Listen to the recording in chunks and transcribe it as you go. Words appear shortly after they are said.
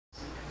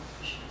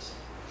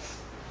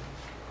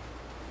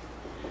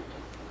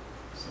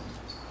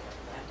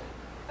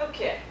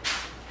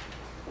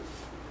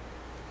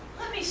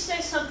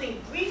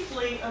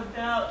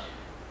about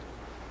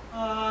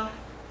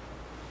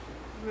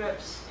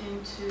reps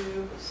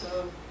into,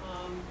 so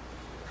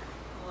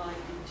pi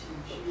into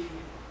G,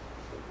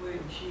 where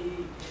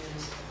G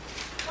is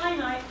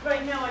finite.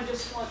 Right now I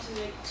just want to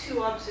make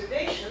two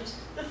observations.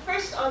 The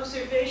first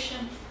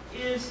observation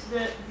is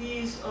that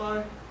these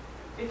are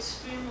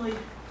extremely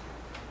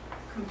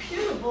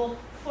computable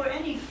for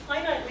any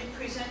finitely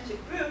presented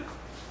group.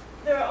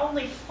 There are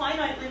only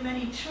finitely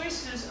many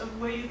choices of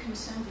where you can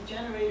send the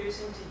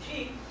generators into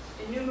G,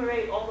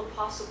 enumerate all the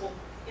possible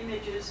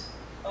images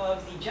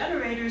of the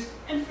generators,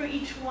 and for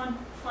each one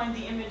find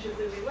the image of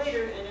the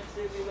relator, and if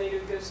the relator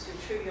goes to a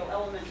trivial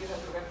element, you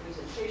have a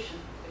representation.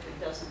 If it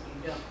doesn't,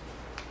 you don't.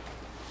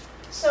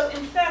 So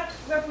in fact,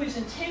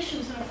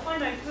 representations in a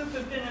finite group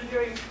have been a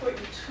very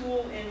important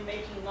tool in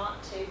making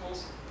knot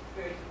tables,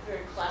 very,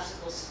 very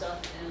classical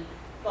stuff, and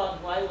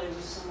Bob Wiley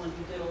was someone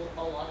who did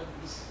a lot of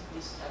these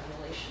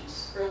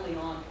tabulations early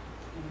on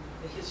in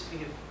the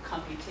history of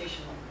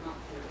computational knot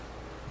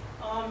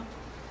theory.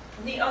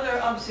 The other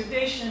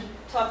observation,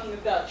 talking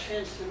about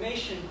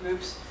transformation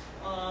groups,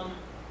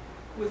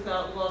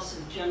 without loss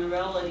of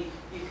generality,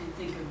 you can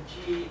think of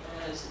G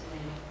as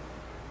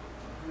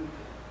a group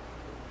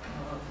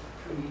of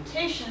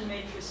permutation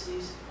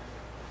matrices,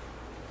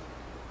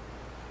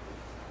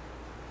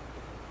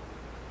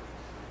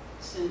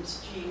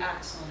 since G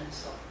acts on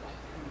itself by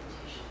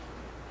permutation.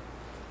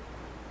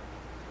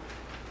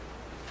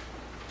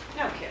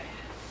 Okay.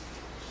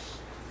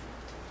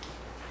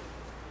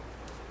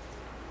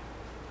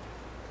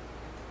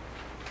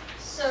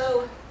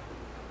 So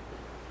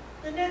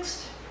the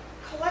next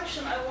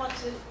collection I want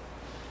to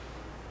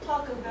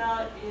talk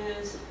about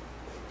is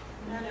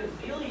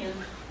Mendelian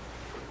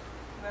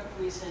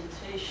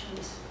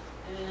representations,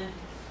 and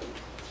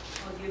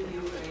I'll give you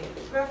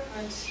a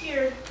reference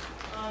here.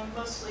 I'm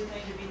mostly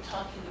going to be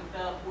talking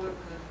about work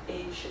of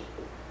H.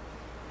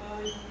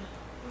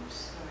 Oops,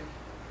 sorry.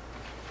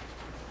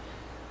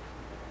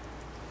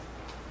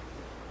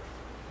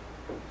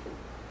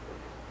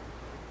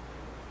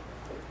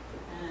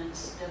 And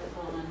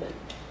Stefan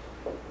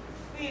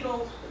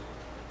Friedel,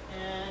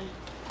 and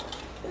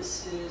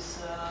this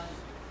is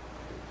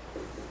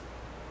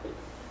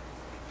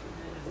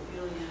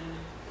Mendelian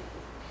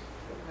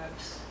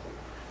reps,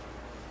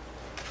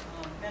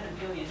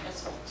 Mendelian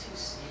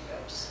SL2C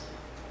reps.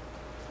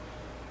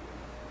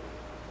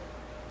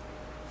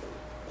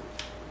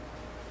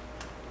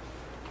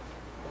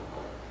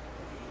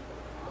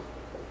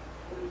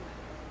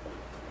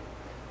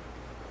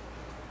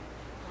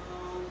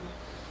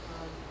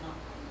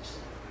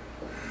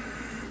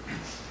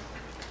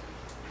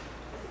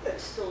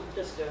 Still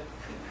just a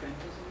preprint,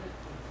 isn't it?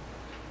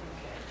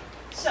 Okay.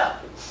 So,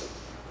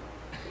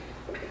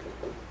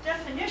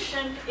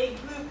 definition, a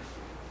group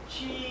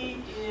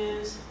G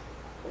is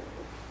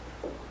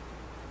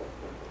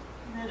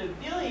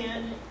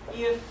Mendelian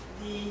if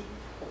the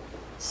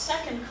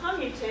second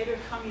commutator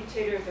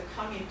of the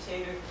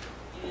commutator,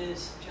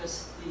 is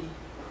just the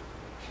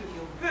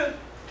trivial group.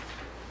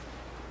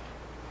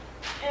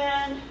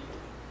 And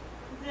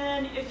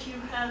then if you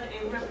have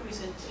a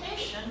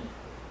representation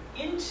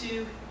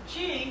into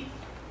G,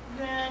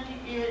 then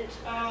it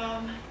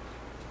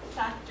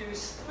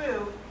factors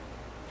through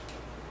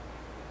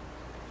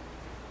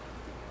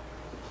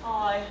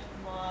pi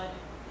mod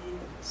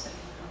the second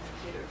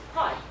commutator of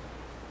pi.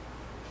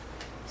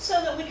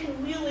 So that we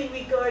can really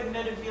regard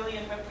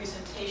Mendelian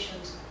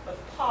representations of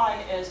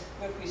pi as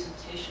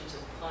representations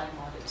of pi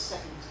mod its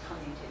second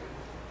commutator.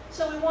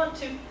 So we want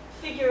to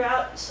figure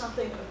out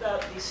something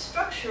about the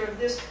structure of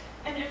this,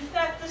 and in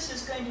fact this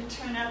is going to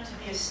turn out to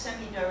be a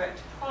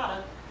semi-direct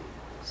product.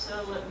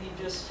 So let me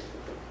just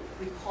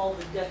recall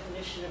the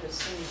definition of a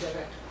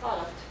semi-direct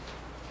product.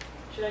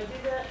 Should I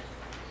do that?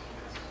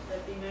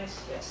 That'd be nice,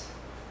 yes.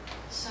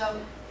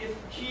 So if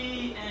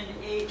G and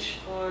H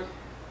are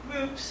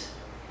groups,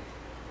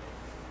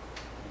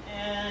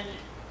 and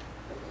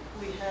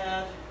we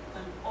have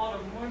an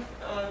automorph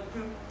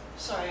group,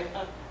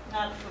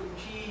 not from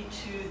G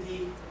to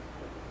the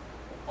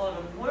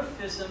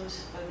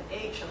automorphisms of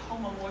H, a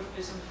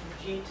homomorphism from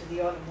G to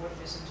the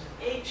automorphisms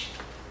of H,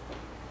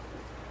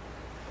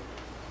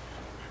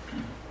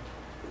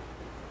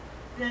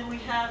 then we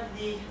have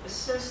the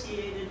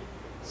associated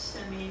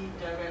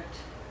semi-direct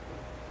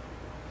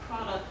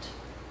product,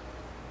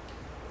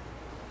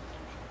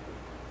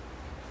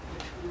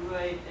 which we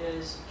write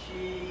as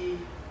G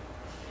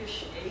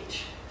fish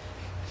H,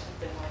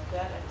 something like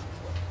that.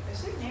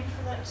 Is there a name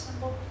for that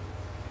symbol?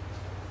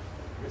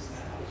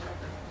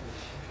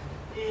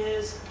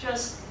 Is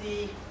just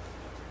the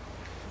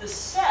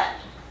set.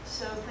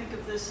 So think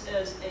of this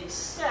as a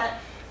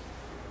set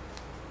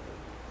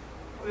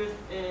with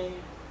a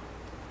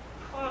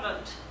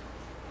product.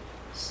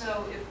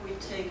 So if we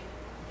take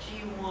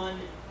G1,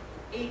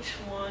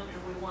 H1,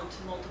 and we want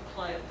to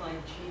multiply it by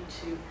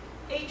G2,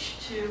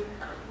 H2,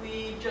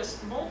 we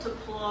just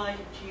multiply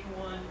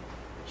G1,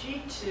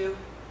 G2,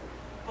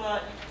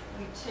 but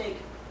we take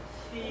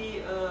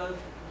phi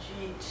of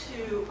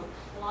G2,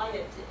 apply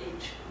it to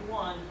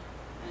H1,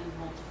 and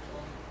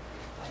multiply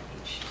by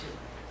H2.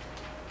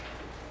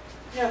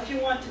 Now, if you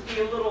want to be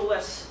a little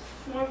less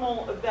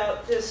formal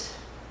about this,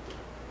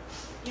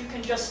 you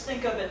can just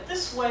think of it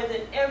this way,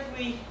 that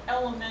every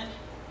element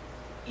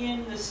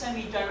in the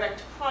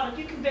semi-direct product,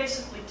 you can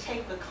basically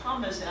take the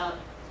commas out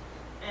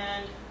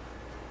and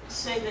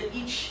say that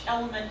each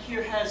element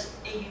here has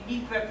a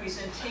unique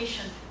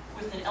representation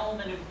with an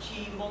element of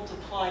G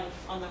multiplied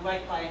on the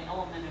right by an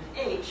element of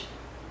H.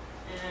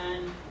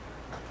 And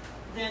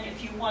then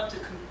if you want to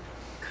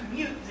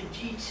commute the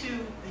G2,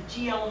 the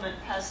G element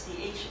past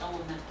the H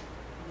element,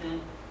 then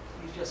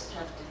you just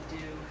have to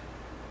do,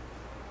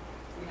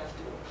 we have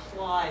to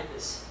apply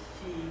this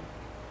phi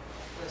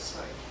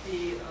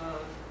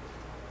of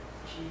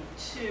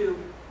G2 to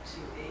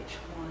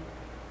H1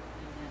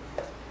 and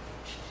then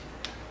H2.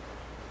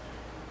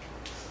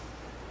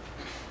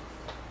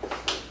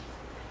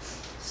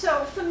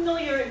 So a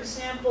familiar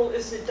example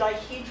is the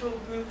dihedral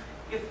group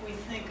if we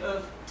think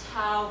of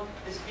tau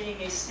as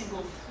being a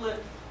single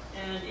flip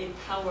and a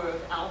power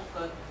of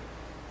alpha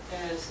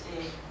as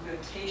a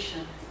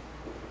rotation,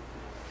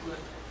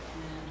 flip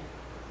and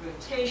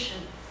rotation,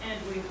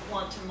 and we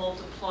want to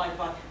multiply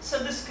by, so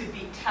this could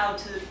be tau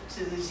to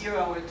the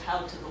 0 or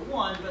tau to the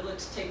 1, but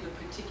let's take the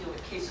particular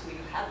case where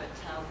you have a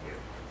tau here,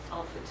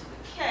 alpha to the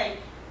k.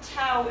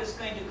 Tau is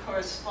going to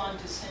correspond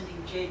to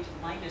sending j to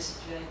minus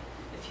j.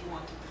 If you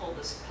want to pull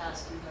this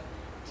past, you have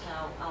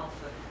tau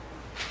alpha.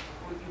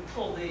 Or you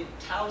pull the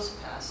taus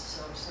past,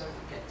 so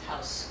you get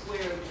tau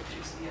squared, which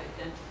is the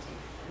identity,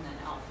 and then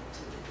alpha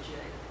to the j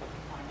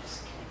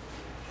minus k.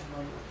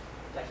 Familiar with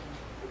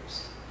dihedral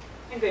groups.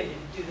 I'm going to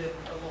do that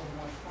a little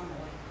more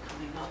formally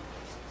coming up.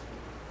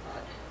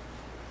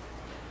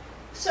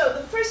 So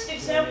the first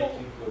example. Can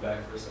you go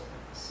back for a second?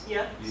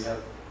 Yeah. You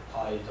have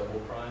pi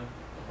double prime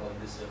above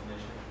this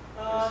definition?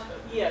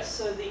 Yes,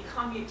 so the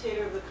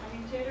commutator of the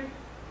commutator?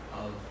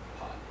 Of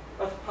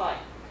pi. Of pi,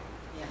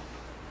 yeah.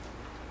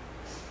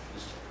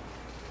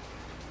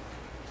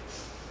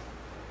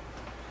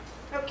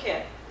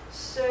 Okay,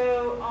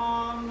 so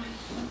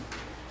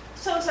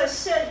as I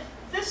said,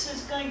 this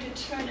is going to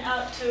turn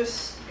out to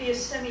be a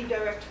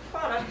semi-direct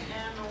product,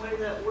 and the way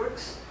that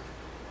works,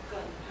 I've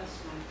gotten past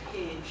my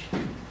page.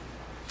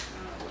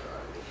 Where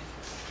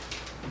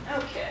are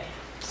we? Okay,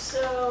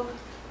 so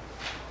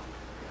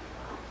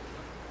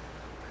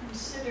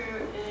consider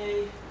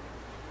a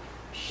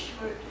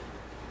short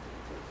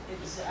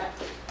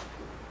exact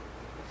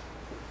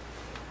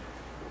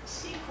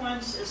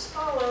sequence as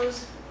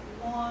follows.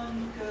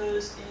 1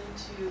 goes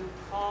into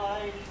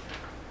pi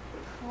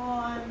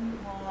prime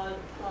mod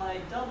pi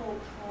double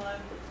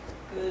prime,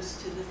 goes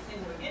to the thing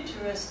we're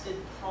interested,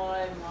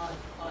 pi mod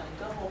pi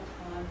double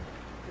prime,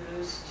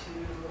 goes to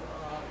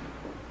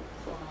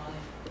pi mod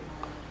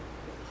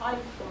pi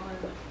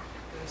prime,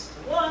 goes to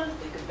 1.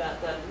 Think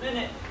about that in a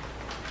minute.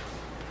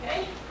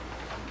 Okay?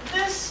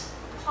 This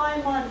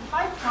pi mod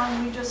pi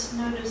prime we just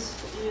noticed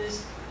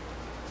is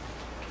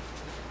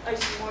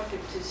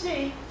isomorphic to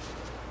Z.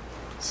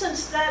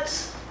 Since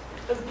that's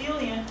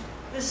abelian,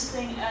 this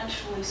thing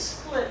actually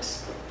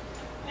splits.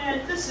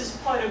 And this is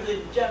part of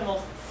the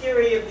general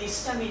theory of these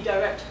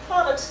semi-direct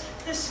products.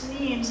 This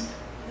means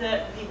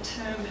that the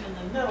term in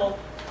the middle,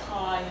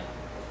 pi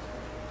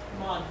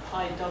mod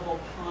pi double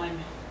prime,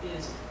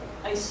 is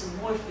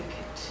isomorphic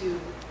to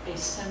a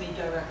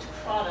semi-direct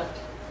product,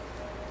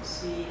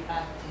 Z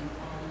acting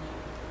on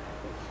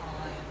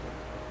pi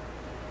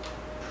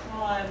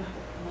prime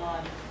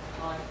mod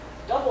pi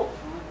double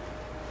prime.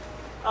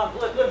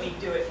 Let me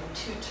do it in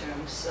 2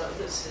 terms. So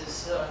this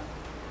is,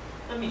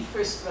 let me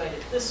first write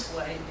it this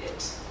way.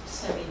 It's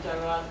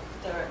semi-direct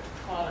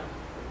product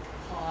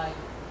pi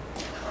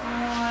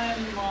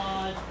prime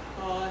mod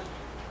pi.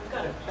 I've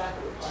got it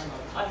backwards.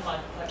 Pi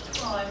mod pi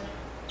prime.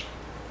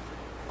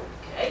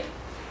 Okay.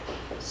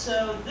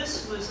 So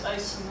this was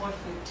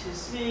isomorphic to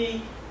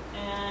Z,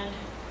 and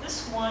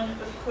this one,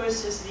 of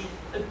course, is the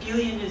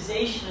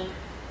abelianization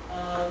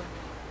of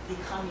the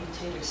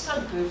commutator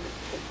subgroup.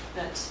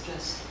 That's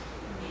just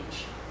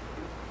H.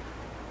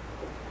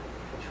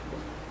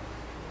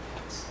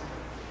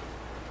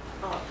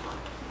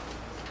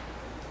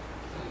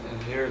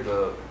 And here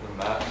the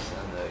maps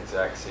and the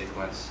exact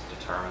sequence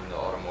determine the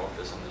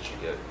automorphism that you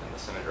get in the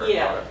semi-direct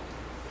product.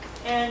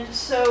 And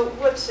so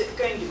what's it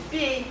going to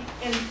be?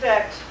 In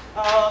fact,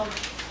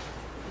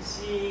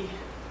 Z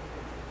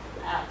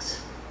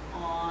acts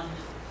on,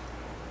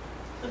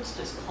 let's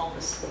just call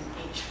this thing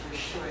H for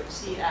short.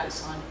 Z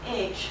acts on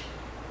H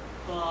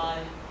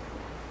by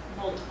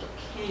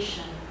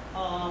multiplication.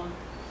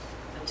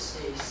 Let's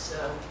see,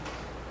 so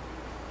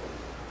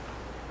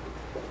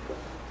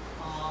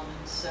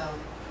and so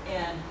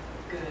N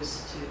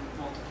goes to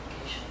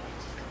multiplication.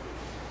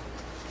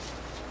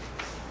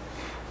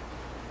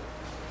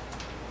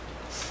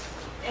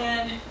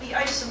 And the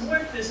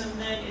isomorphism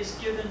then is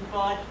given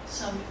by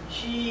some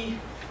G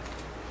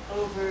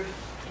over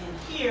in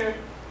here.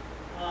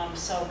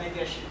 So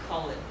maybe I should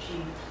call it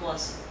G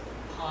plus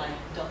pi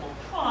double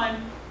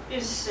prime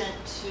is sent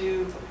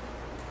to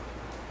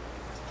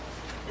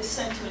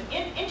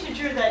an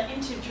integer. That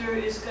integer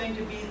is going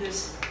to be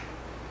this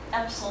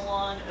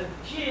epsilon of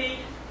G,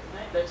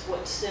 right? That's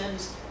what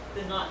sends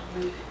the not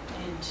root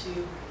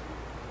into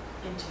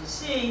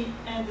Z.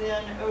 And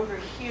then over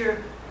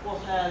here, we'll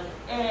have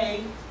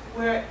A,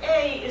 where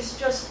A is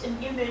just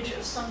an image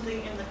of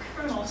something in the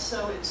kernel,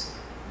 so it's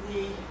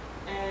the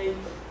A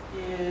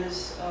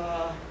is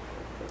the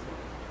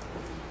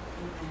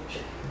image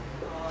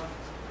of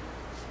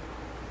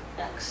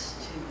x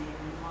to the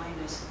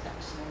minus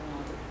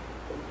epsilon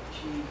g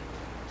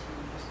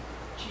times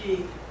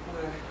g,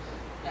 where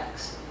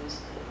x is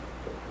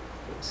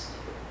a fixed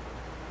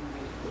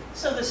meridian.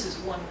 So this is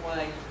one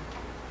way.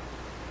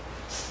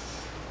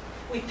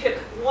 We pick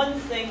one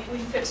thing, we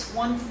fix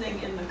one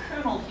thing in the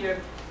kernel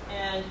here,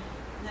 and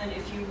then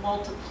if you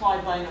multiply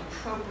by an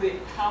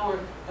appropriate power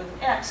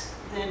of x,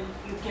 then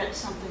you get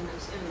something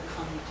that's in the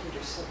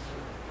commutator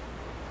subgroup.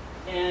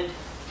 And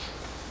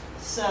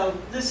so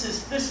this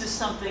is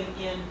something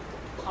in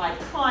pi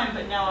prime,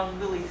 but now I'm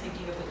really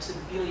thinking of its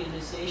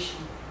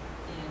abelianization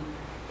in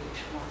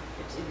H1,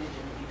 its image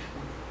in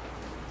H1.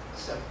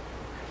 So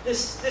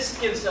this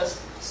gives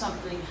us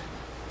something,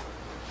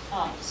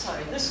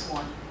 this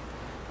one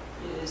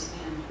is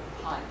in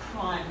pi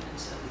prime, and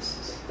so this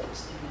is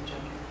its image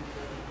under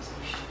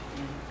abelianization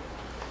in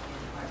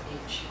our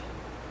H.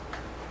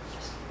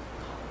 Just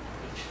call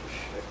it H for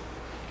short.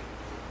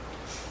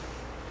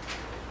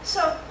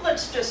 So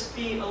let's just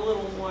be a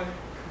little more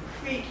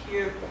concrete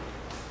here.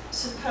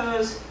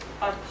 Suppose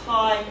our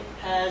pi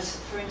has,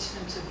 for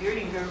instance, a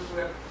Wirdinger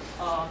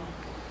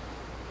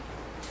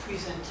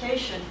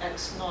presentation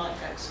x0,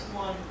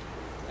 x1,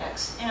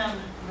 xm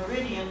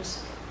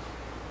meridians.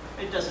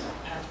 It doesn't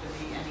have to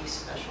be any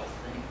special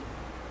thing.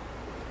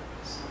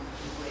 Some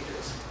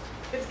equators.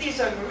 If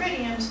these are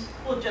meridians,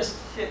 we'll just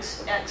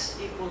fix x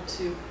equal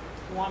to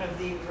one of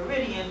the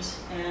meridians,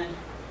 and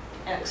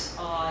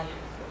xi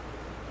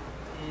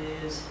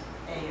is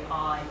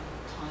ai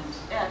times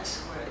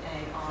x, where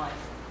ai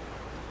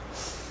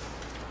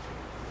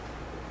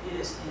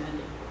is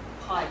in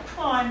pi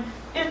prime.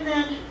 And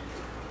then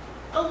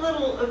a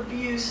little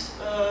abuse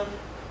of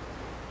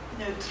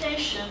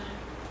notation.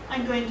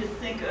 I'm going to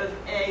think of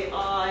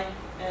ai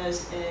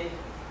as a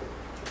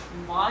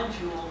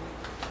module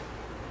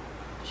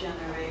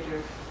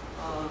generator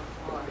of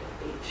our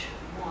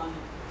H1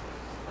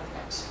 of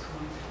x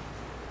prime.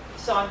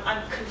 So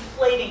I'm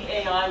conflating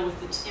AI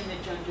with its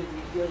image under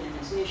the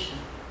abelianization.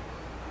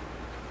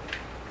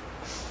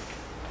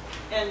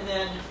 And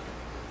then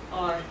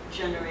our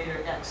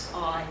generator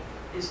xi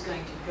is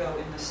going to go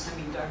in the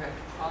semi-direct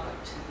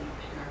product to the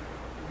pair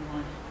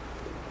 1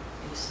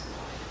 a supplied.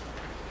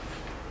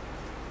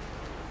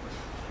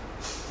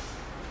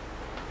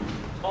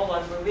 All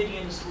our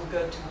meridians will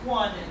go to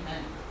 1, and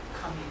then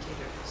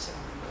commutator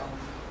subgroup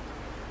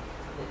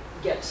that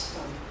gets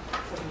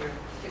from your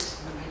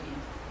fixed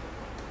meridian.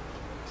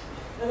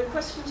 Other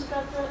questions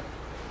about that?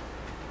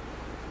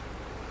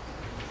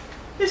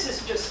 This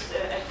is just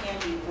a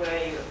handy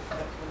way of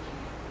looking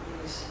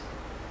at these.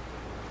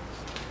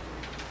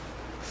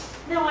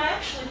 Now, I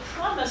actually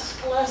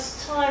promised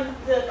last time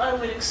that I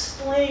would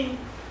explain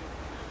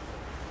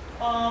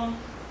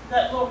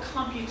that little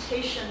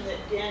computation that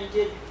Dan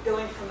did,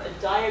 going from a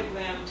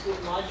diagram to a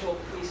module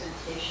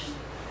presentation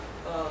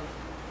of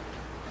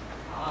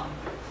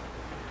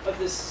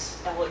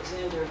this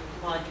Alexander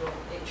module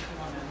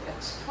H1 of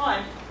x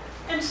prime.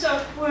 And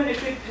so we're in a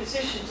good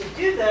position to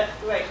do that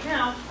right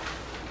now.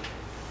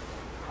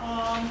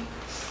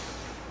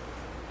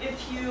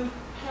 If you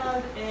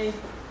have a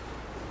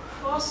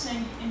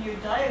crossing in your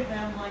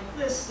diagram like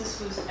this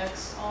was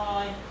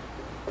xi,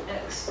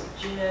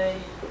 xj,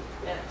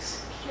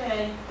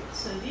 xk.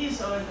 So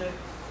these are the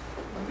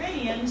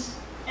meridians,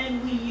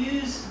 and we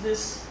use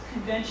this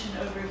convention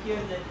over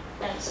here that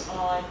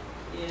xi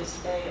is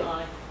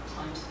ai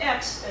times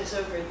x, as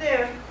over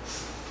there.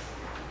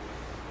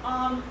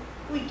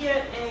 We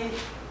get a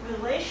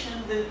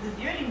relation, the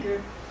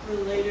Wirdinger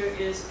relator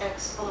is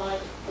xi,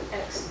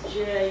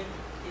 xj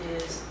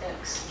is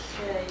xk,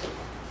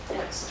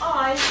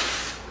 xi.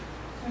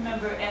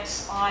 Remember,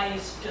 xi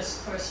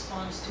just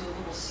corresponds to a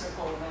little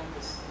circle around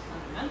this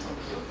fundamental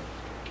group.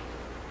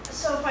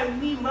 So if I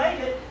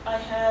rewrite it, I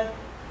have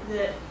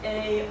that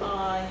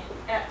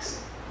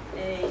aix,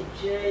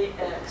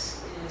 ajx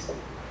is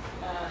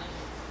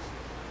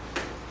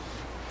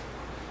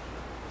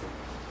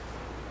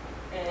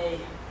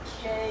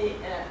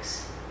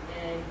akx,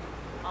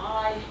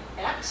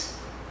 aix.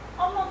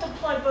 I'll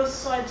multiply both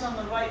sides on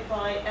the right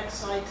by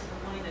xi to the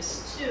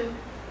minus 2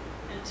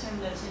 and turn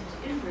those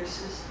into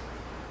inverses.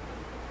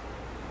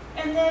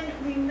 And then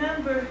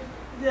remember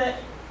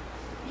that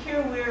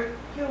here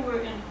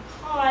we're in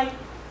pi,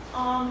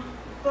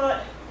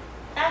 but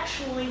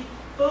actually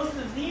both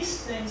of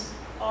these things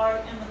are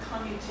in the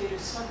commutator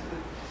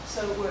subgroup.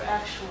 So we're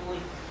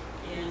actually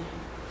in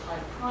pi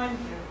prime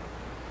here.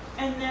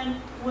 And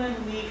then when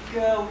we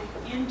go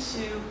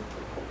into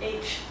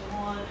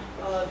H1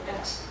 of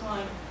x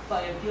prime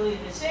by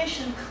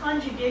abelianization,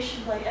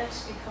 conjugation by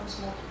x becomes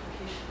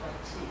multiplication by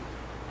t.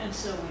 And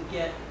so we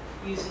get,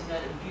 using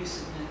that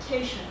abusive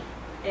notation,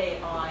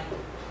 ai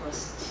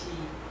plus t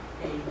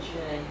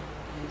aj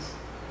is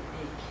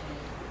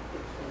AK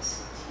plus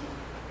TI.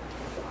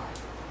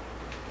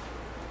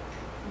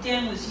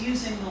 Dan was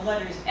using the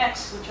letters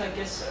X, which I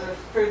guess are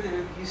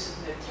further use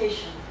of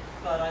notation,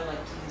 but I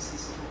like to use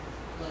these little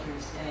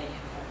letters A if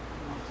I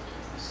want to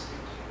keep them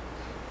straight.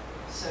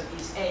 So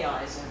these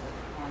AIs are the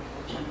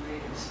module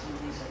generators, and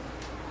these are the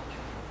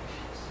module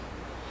functions.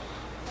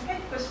 Okay,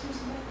 questions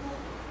about that?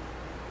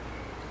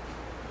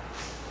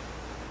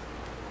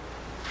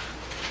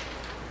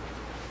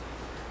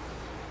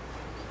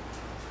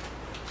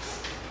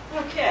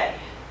 Okay.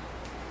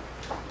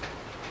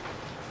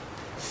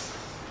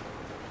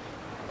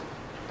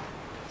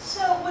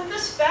 So with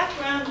this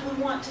background,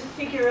 we want to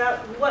figure out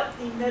what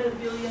the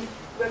meta-abelian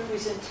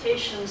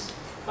representations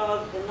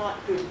of the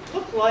knot group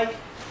look like,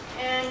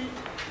 and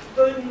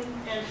Bowden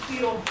and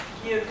Friedel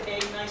give a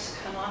nice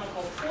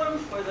canonical form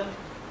for them.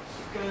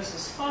 It goes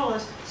as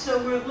follows.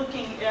 So we're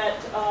looking at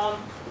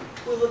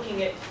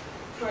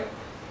for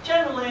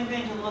generally I'm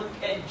going to look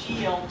at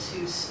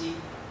GL2C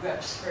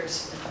reps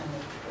first, and then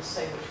we'll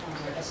say which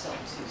ones are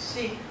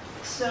SL2C.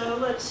 So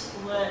let's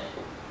let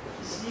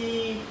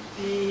Z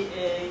be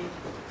a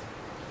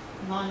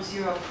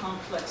non-zero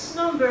complex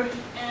number,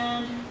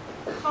 and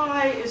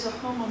chi is a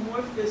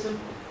homomorphism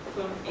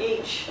from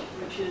H,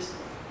 which is,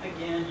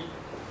 again,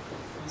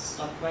 I'll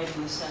stop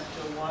writing this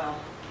after a while,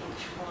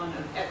 H1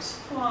 of X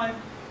prime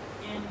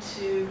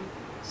into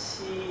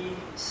C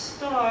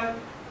star,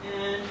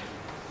 and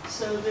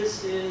so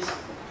this is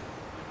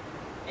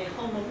a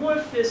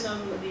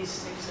homomorphism.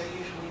 These things are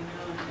usually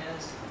known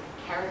as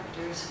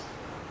characters.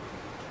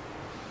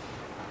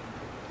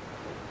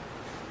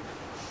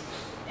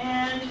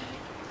 And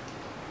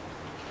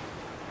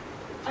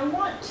I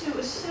want to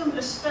assume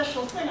a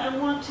special thing. I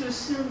want to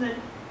assume that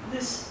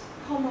this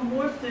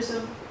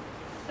homomorphism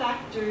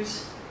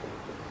factors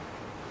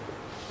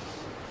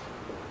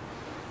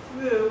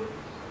through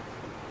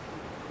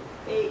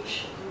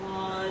H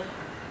mod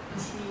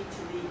T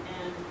to the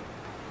n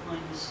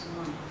minus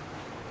 1.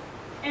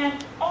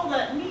 And all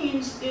that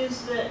means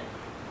is that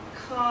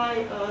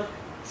chi of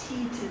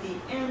T to the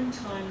n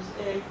times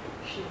A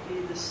should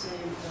be the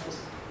same as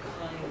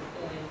chi of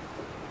A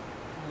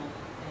mod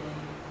A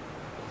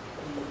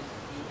in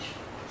H.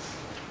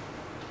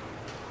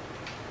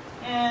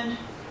 And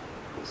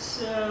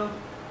so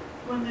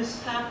when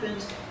this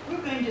happens, we're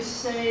going to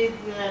say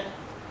that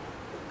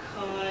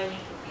chi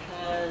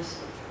has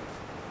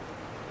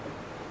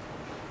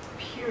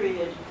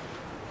period,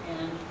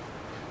 and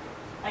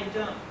I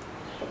don't,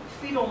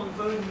 Friedel and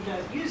Bowden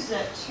don't use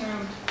that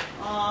term,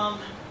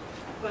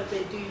 but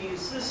they do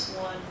use this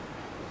one,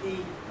 the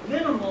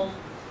minimal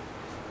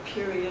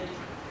period.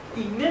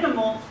 The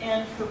minimal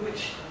n for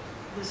which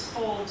this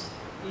holds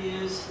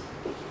is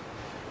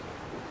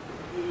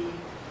the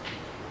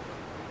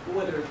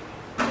order.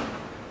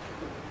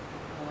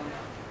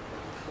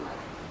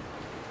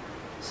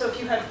 So if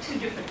you have two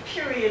different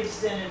periods,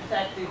 then in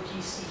fact the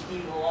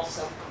GCD will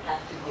also have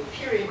to be a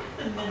period.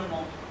 The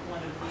minimal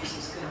one of these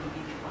is going to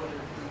be the order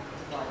of the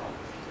dividal.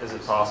 Is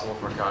it possible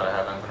for chi to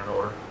have infinite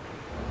order?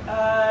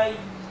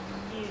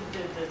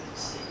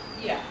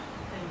 Yeah,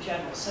 in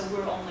general. So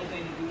we're only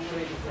going to be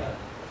worried about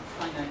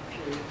finite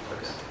period.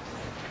 Okay.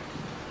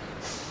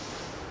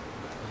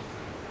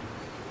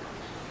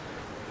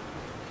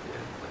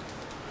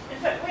 In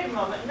fact, wait a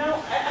moment.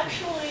 No,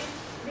 actually,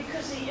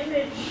 because the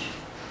image,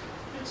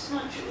 it's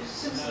not true.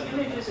 Since the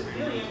image is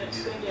abelian,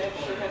 it's going to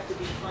actually have to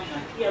be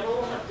finite. Yeah,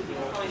 they'll have to be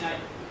finite.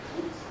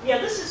 Yeah,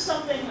 this is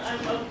something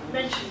I'll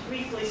mention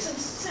briefly.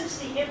 Since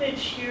the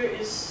image here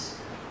is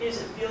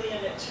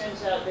abelian, it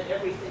turns out that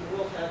everything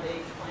will have a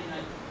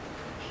finite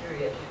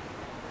period.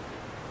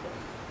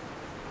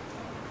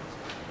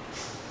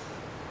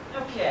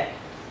 Okay.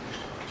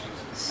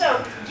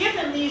 So,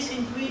 given these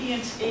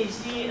ingredients,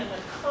 AZ and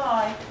the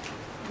chi,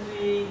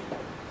 we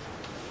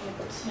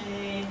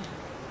obtain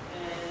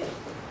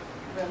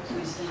a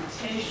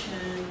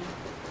representation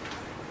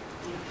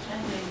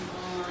depending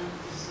on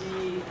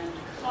Z and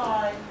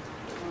chi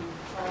from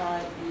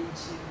chi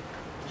into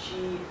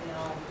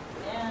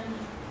GLN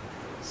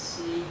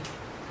C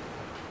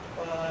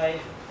by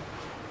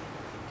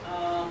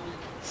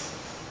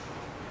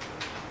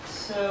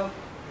so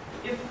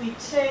if we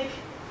take,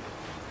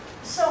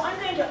 so I'm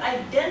going to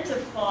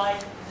identify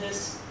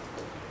this,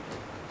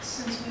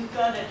 since we've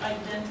got it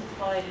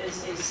identified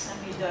as a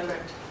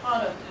semi-direct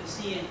product of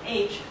Z and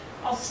H,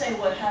 I'll say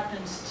what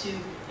happens to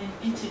an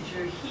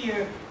integer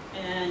here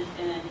and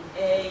an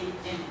A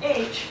and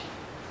H.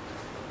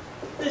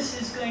 This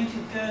is going to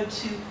go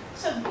to,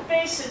 so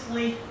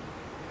basically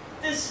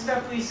this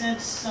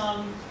represents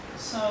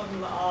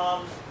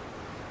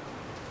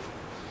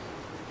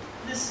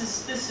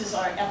this is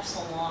our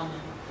epsilon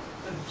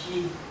of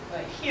G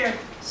right here.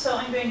 So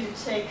I'm going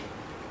to take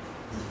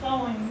the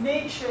following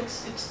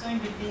matrix. It's going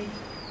to be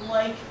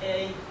like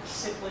a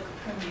cyclic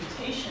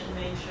permutation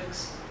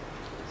matrix.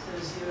 So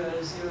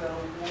 0, 0,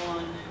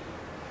 1,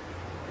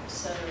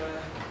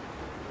 etc.,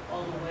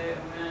 all the way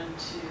around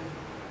to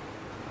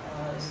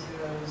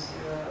 0,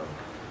 0.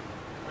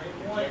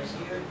 one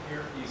Here,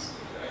 here. I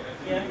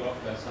Yeah. think you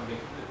offered that something.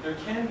 There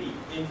can be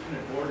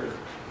infinite order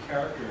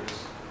characters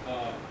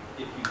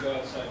if you go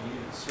outside the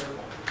unit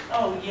circle.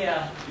 Oh,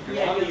 yeah. If you're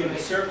Yeah, on the you're unit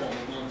right. circle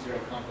and the non-zero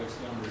complex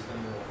numbers,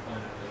 then they're all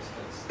finite.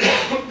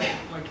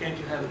 Why can't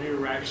you have an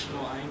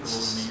irrational angle in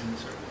the unit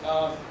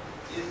circle?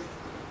 If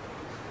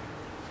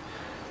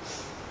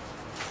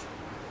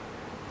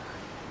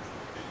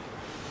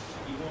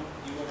you won't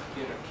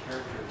get a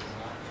character that's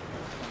not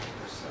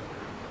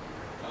separate.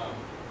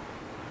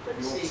 Let's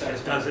You won't see.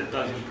 satisfy It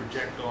doesn't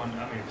project on,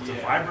 I mean, if it's a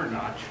Yeah. fiber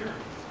knot, sure.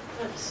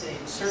 Let's see.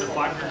 The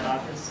fiber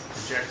knot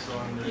projects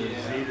on the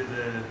Yeah. z to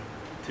the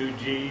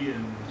 2g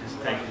and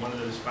just take one of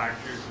those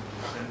factors and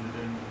send it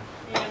in.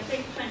 Yeah, I'm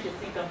trying to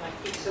think on my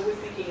feet. So we're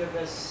thinking of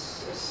a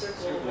circle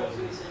Circle is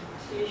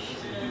representation.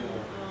 it's a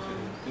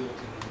dual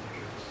to the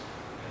integers.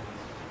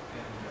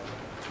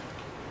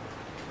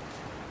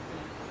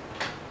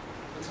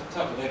 Let's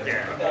talk later.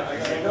 Yeah.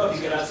 I know if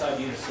you get outside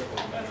the unit circle,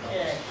 that's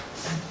Okay.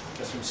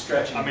 That's from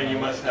stretching. I mean, you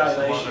must have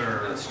some dilation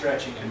other and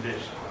stretching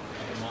condition.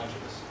 and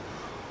modulus.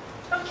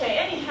 Okay,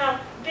 anyhow,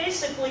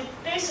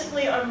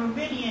 basically our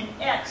meridian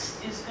x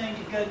is going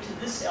to go to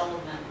this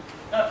element.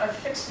 Our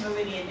fixed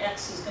meridian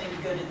x is going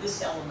to go to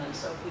this element.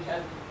 So if we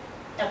have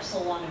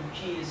epsilon of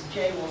g is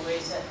j, we'll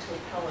raise that to a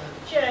power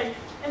of j.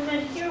 And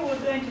then here we're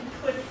going to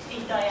put a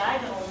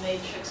diagonal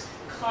matrix,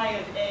 chi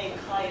of a,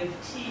 chi of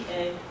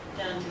ta,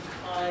 down to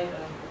chi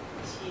of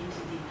t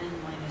to the n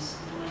minus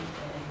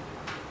 1a.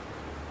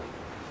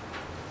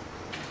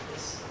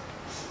 This.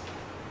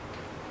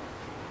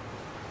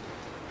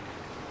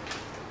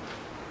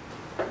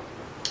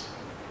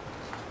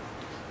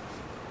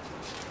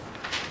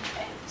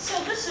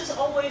 So this is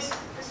always,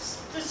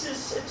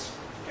 it's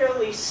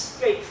fairly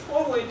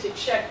straightforward to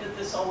check that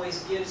this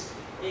always gives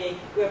a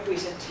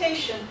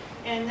representation.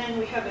 And then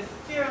we have a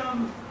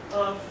theorem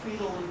of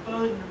Friedel and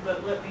Boden,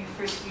 but let me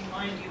first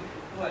remind you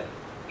what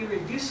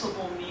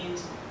irreducible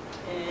means.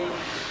 A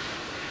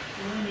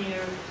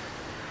linear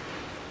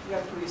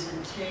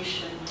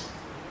representation,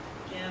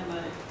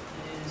 gamma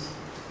is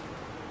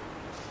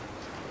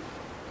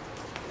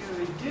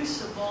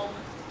irreducible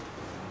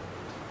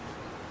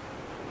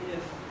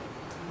if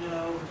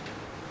no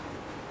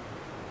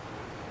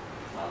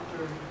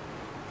proper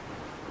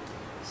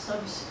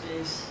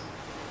subspace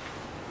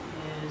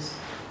is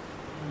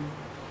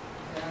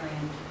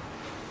invariant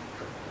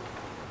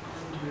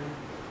under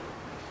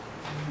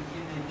an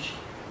image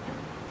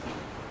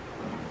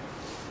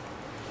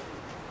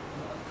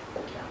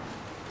of gamma.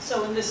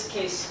 So in this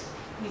case,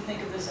 we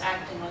think of this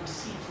acting on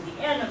C to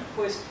the n. Of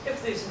course,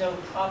 if there's no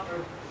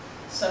proper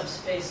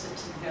subspace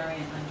that's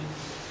invariant under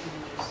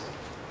the images,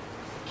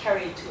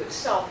 carry it to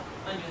itself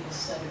under the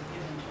set of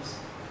images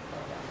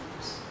of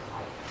elements.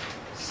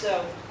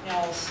 So now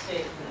I'll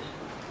state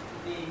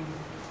the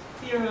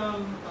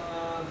theorem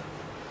of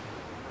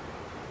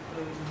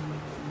Boden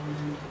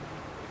and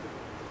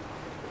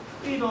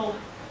Friedel.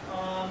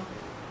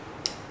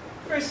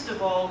 First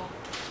of all,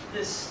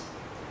 this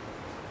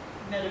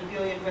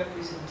Mendelian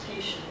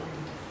representation we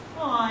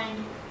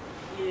defined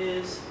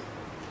is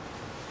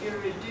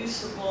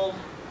irreducible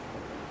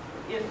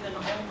if and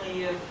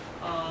only if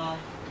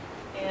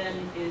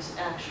n is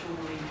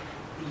actually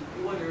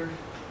the order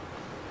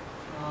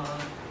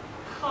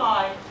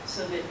chi,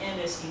 so that n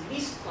is the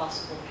least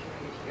possible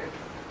period here.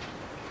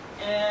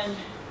 And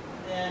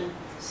then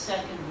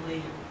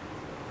secondly,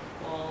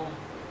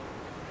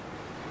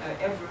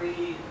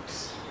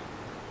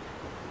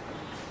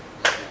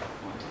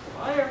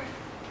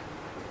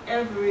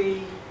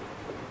 every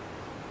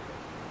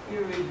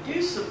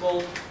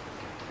irreducible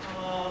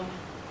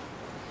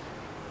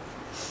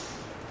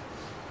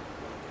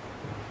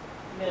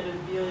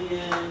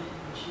Mendelian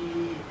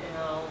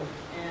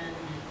GLN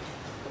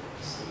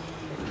Z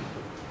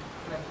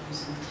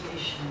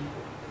representation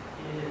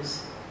is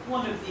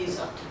one of these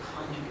up to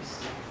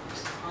conjugacy,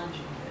 is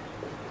conjugate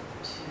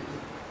to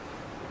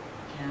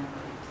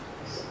gamma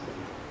Z.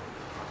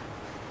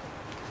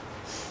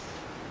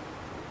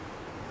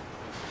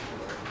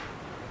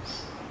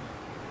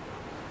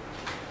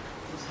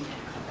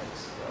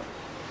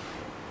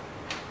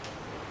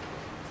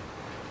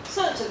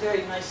 So it's a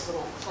very nice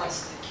little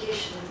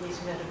classification of these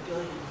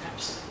metabillion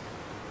maps.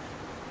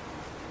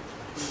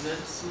 Is that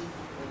C?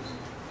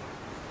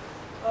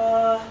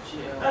 Oh,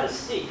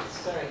 C,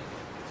 sorry.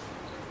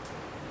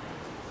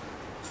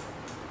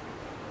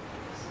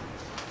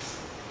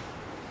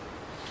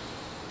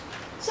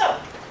 So,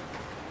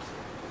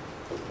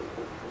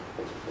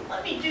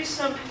 let me do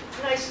some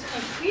nice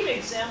concrete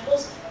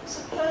examples.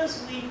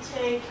 Suppose we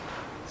take,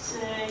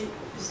 say,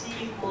 Z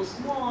equals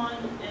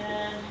 1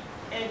 and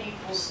N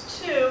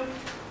equals 2,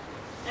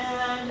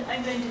 and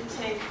I'm going to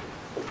take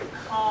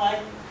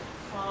chi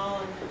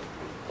from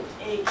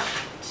H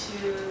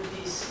to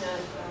the set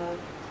of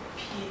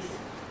pth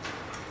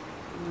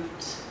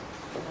root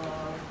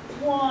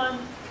of 1,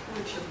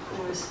 which of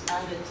course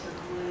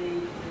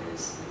additively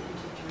is the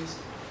integers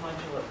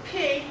modulo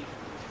p.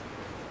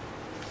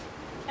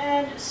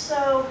 And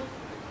so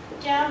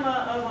gamma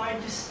of our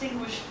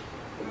distinguished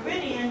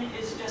meridian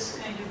is just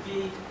going to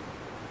be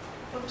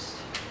oops,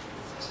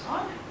 that's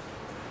wrong.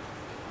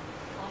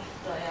 Off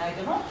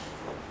diagonal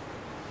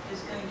is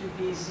going to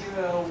be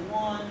 0, 1,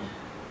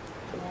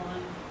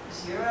 1,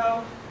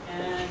 0,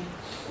 and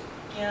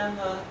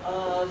gamma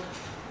of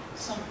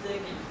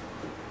something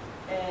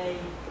A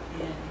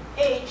in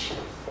H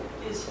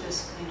is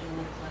just going to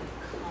look like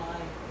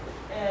chi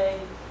A,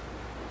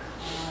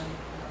 chi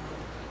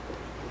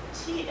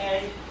of TA.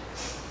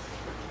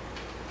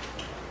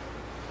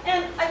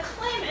 And I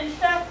claim, in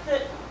fact,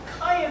 that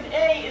chi of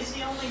A is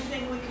the only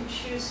thing we can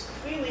choose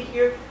freely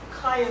here.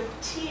 Chi of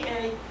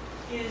TA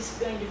is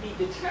going to be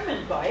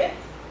determined by it.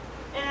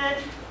 And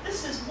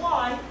this is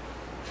why.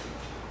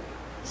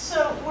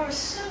 So we're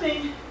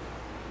assuming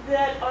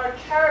that our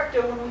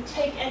character, when we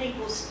take n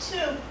equals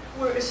 2,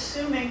 we're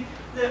assuming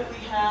that we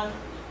have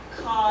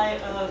chi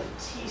of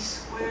t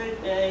squared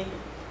A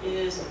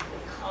is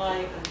chi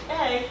of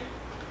A.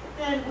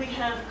 Then we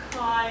have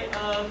chi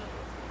of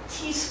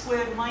t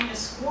squared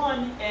minus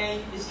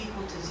 1a is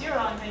equal to 0.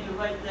 I'm going to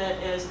write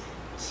that as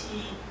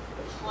t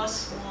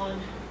plus 1,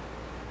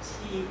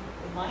 t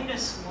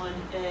minus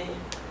 1a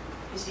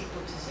is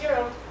equal to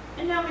 0.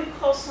 And now we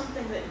call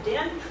something that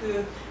Dan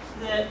proved,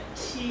 that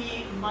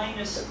t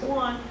minus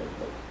 1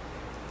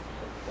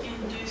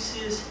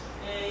 induces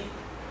a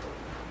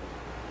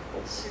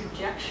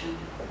surjection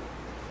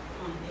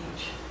on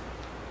H.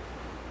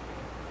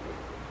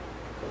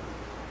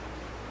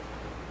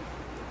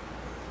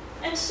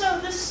 And so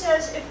this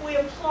says if we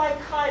apply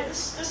chi,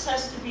 this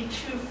has to be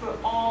true for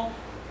all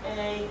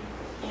A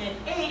in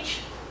H,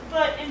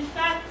 but in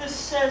fact this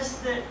says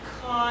that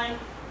chi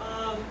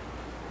of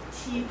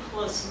t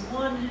plus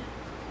 1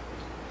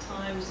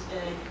 times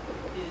A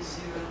is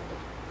 0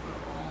 for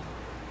all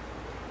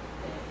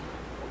A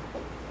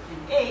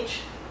in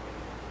H,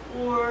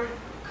 or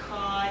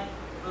chi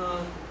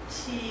of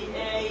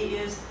TA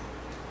is,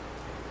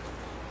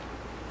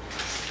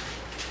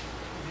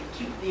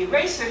 keep the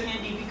eraser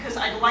handy because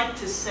I'd like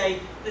to say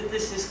that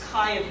this is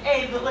chi of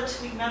A, but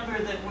let's remember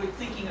that we're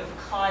thinking of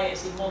chi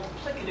as a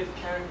multiplicative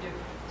character,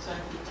 so I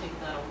have to take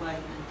that away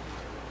and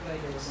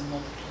write it as a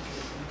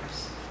multiplicative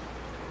inverse.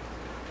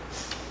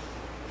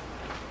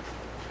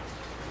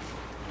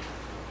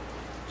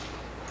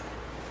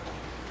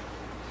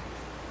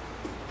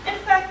 In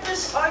fact,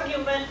 this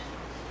argument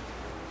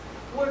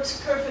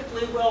works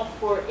perfectly well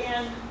for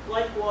n.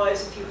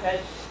 Likewise, if you had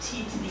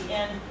t to the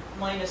n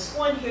minus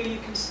 1 here, you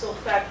can still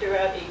factor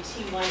out a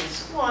t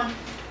minus 1.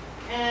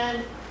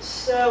 And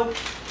so,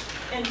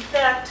 in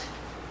fact,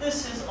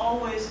 this is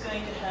always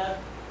going to have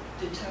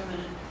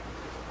determinant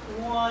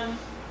 1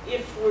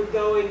 if we're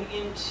going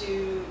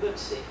into,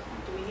 let's see,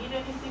 do we need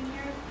anything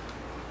here?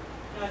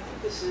 No, I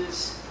think this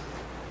is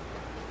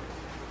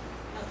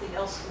nothing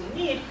else we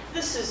need.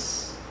 This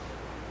is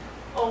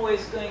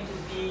always going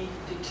to be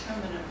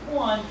determinant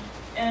 1,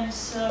 and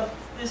so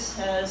this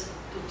has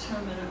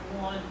determinant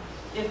 1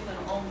 if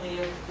and only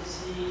if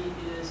z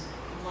is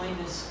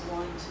minus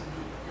 1 to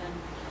the n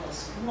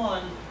plus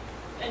 1.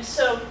 And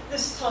so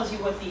this tells you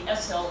what the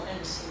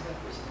SLNC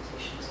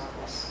representations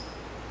are also.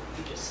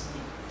 You just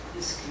need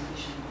this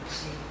condition of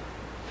z.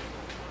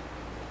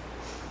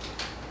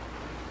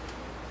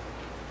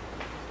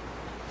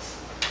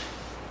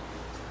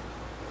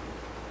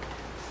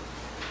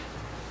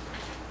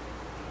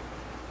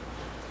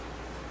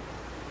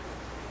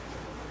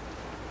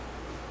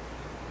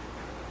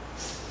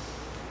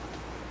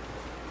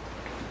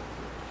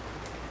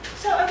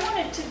 So I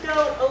wanted to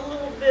go a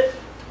little bit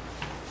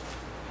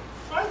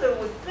farther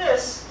with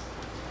this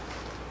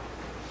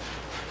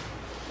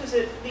because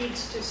it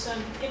leads to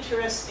some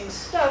interesting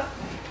stuff.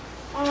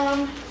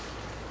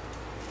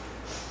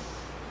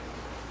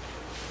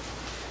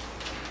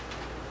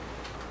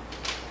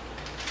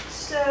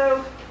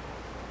 So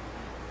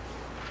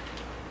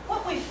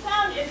what we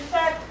found, in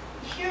fact,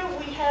 here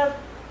we have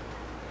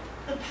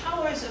the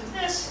powers of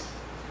this.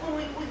 When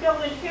we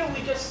go in here,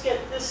 we just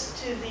get this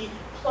to the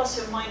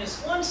plus or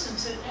minus 1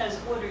 since it has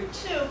order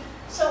 2.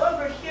 So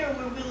over here,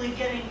 we're really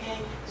getting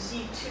a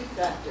z2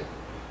 factor.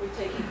 We're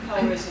taking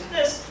powers of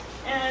this.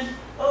 And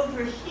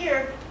over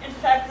here, in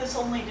fact, this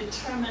only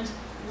determines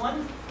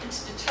one.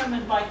 It's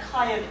determined by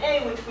chi of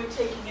A, which we're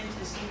taking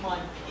into z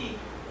mod p.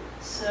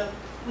 So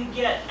we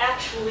get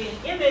actually an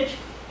image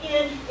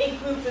in a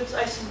group that's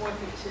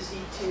isomorphic to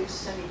z2,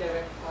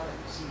 semi-direct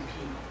product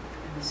zp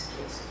in this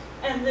case.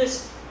 And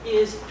this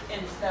is,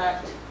 in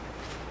fact,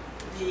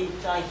 the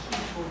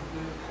dihedral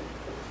group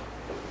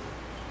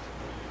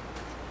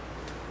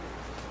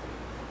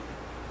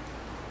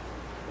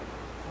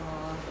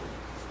of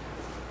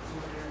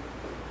order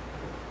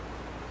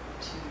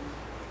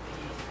 2p.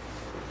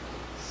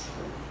 So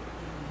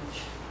the image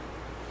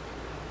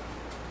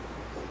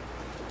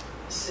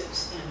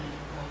sits in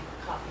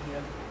a copy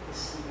of the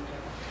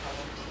semi-direct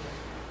product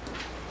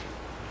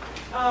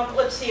here.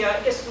 Let's see,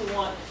 I guess we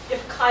want,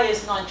 if chi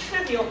is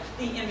non-trivial,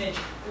 the image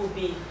will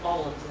be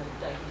all of the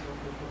dihedral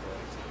group of order.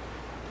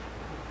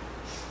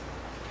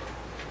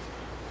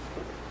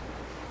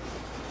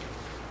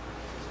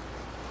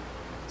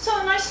 So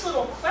a nice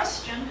little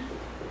question,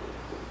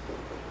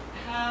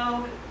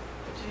 how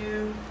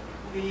do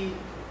we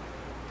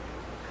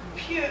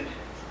compute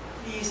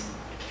these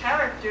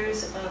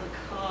characters of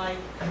chi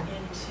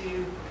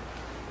into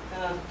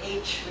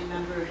h,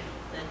 remember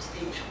that's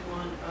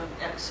h1 of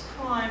x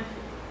prime,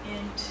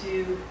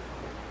 into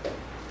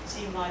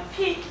z mod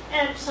p.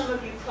 And some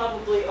of you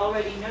probably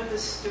already know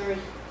this story.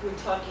 We're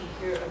talking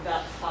here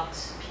about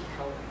Fox p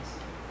colorings.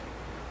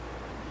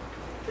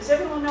 Does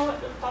everyone know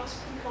what the Fox p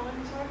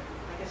colorings are?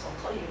 I guess I'll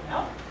tell you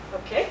now.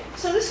 Okay,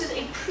 so this is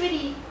a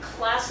pretty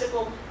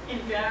classical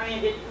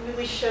invariant. It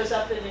really shows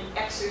up in an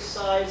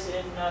exercise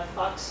in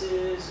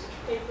Fox's, which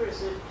paper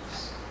is it?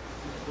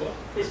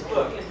 His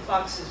book, in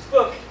Fox's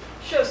book.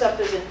 Shows up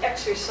as an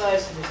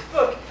exercise in his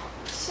book.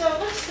 So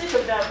let's think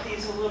about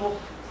these a little.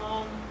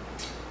 I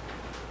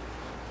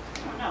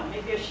don't know,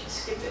 maybe I should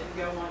skip it and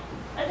go on.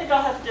 I think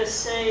I'll have to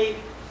say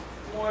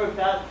more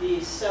about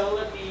these. So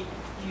let me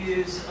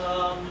use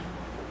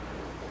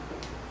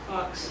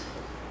Fox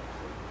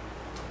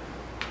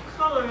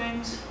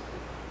colorings.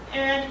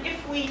 And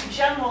if we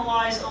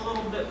generalize a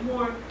little bit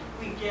more,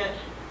 we get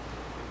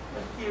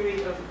a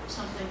theory of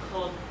something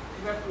called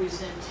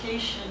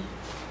representation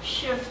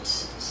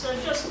shifts. So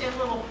just a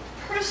little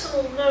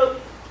personal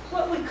note,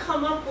 what we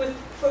come up with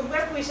for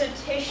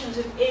representations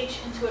of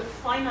H into a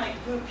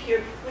finite group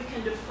here, we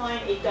can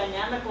define a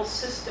dynamical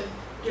system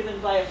given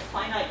by a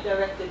finite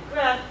directed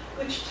graph,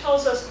 which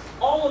tells us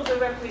all of the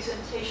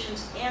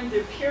representations and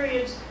their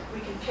periods.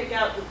 We can pick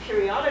out the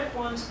periodic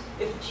ones.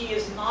 If G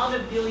is not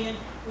abelian,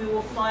 we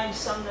will find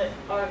some that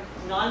are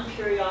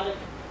non-periodic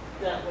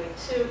that way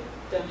too,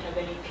 don't have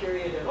any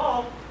period at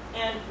all.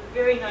 And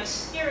very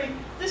nice theory.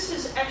 This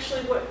is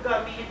actually what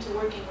got me into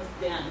working with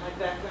Dan. My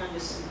background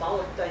is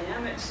symbolic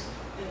dynamics,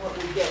 and what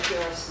we get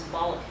here are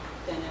symbolic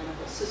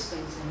dynamical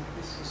systems, and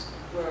this is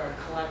where our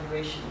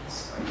collaboration has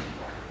started.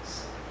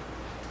 So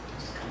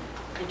it's kind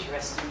of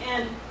interesting.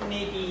 And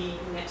maybe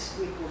next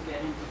week we'll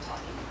get into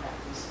talking about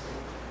this a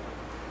little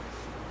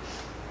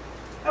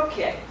bit.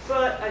 Okay,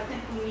 but I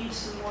think we need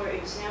some more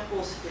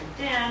examples for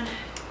Dan.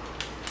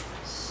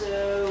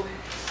 So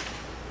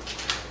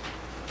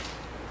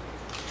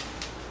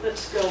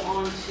let's go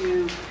on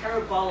to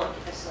parabolic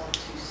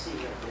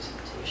SL2C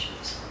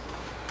representations.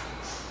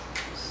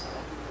 So I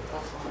think we're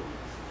off on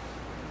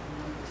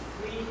number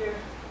 3 here.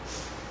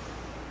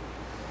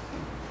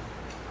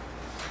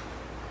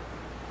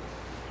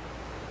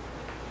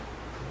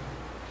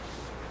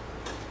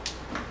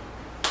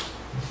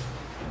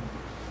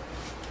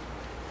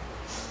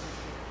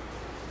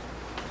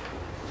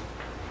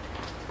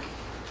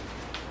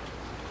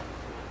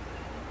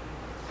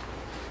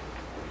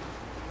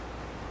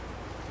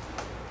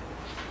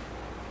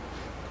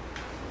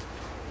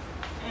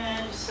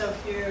 So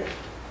here,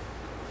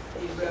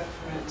 the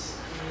reference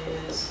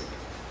is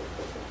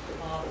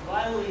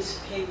Wiley's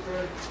paper,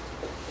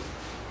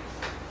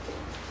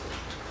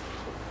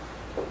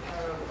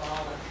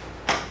 parabolic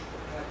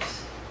X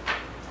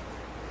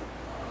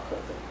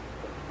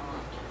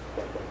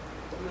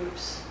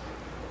groups.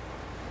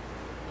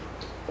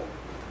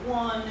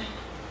 1,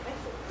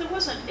 there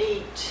wasn't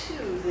a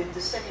 2 that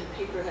the second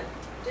paper had,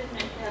 didn't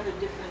it have a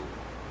different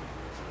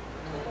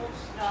title?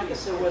 No, I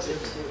guess there was a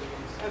 2.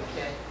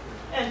 Okay.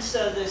 And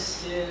so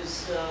this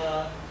is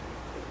a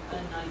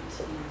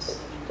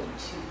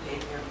 1972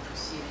 paper,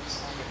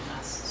 Proceedings on the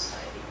Math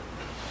Society.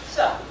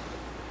 So,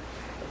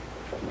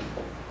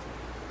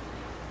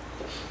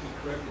 We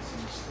corrected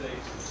some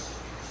mistakes.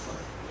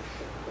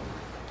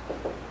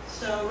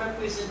 so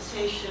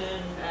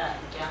representation at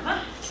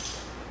gamma.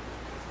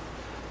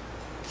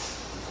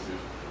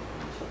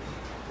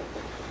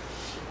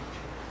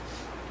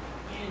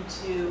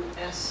 Into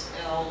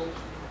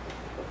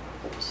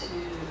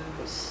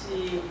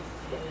SL2C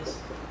is,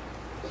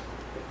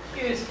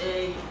 here's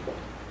a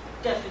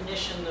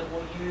definition that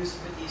we'll use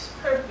for these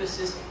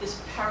purposes, is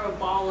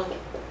parabolic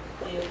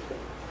if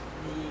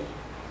the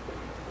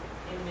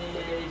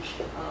image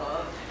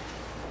of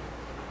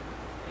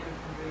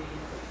every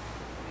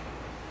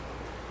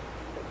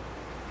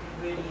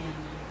meridian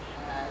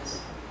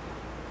has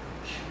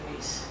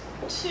trace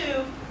 2.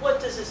 What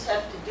does this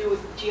have to do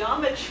with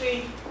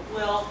geometry?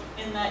 Well,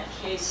 in that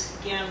case,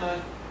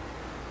 gamma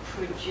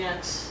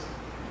projects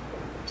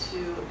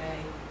to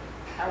a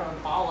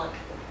parabolic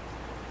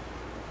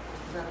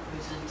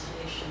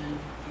representation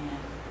in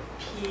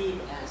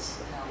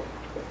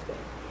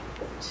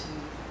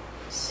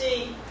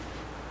PSL2C.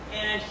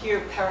 And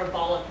here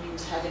parabolic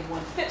means having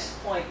one fixed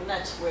point, and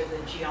that's where the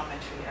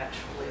geometry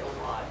actually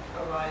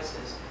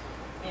arises.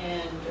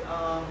 And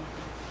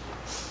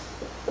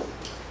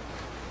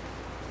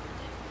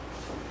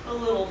a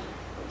little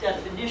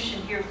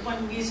definition here.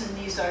 One reason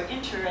these are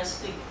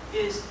interesting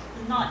is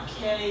knot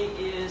K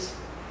is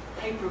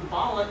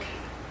hyperbolic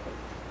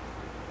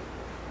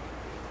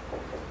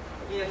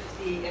if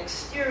the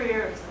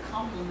exterior of the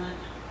complement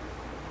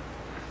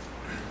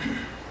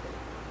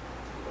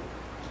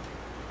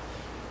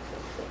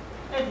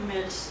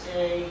admits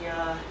a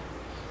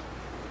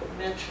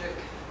metric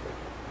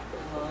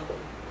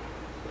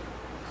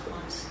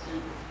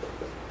constant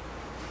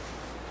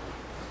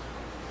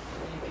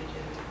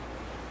negative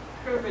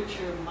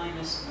curvature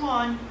minus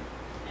 1,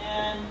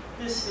 and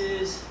this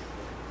is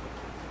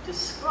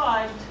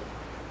described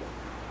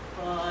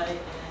by a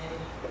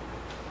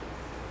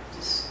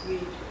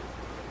discrete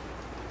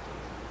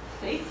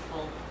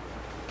faithful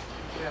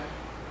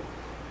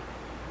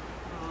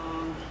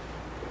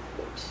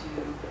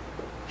to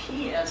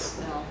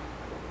PSL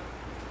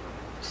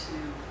to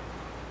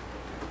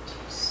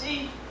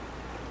TC,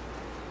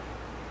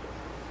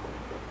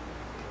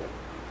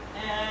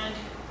 and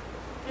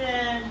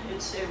then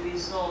it's a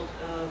result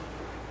of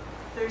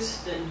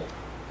Thurston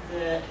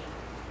that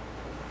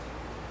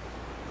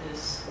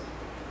this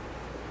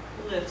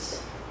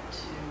lifts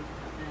to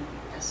an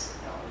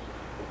SL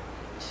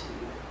to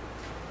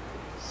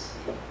C.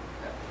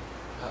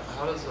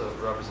 How does a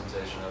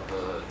representation of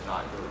the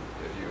knot group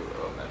give you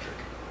a metric?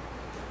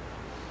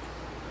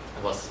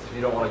 Unless, if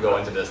you don't want to go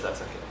into this,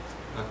 that's okay.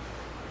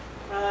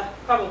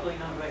 Probably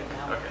not right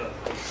now. Okay.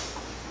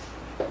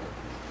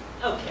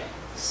 Okay,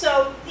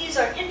 so these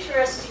are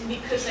interesting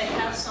because they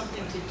have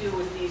something to do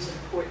with these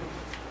important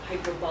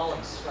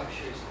hyperbolic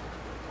structures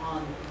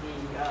on the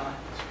knot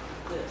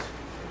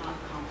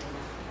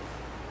complement.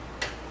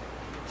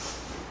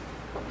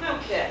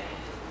 Okay.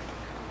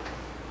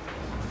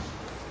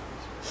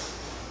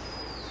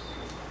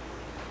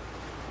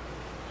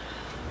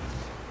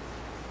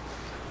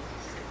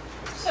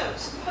 So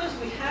suppose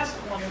we have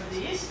one of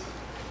these.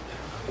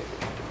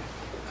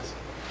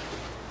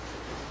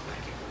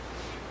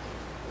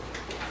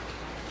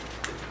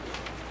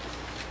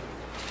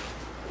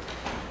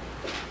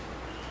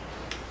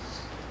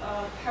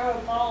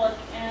 Parabolic,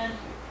 and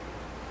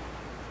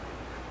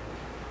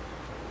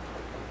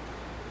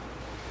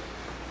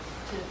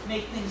to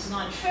make things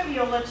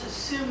non-trivial, let's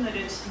assume that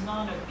it's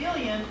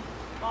non-abelian.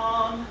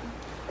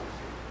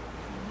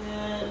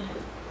 Then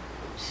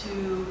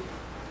to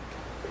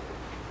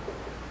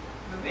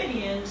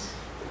meridians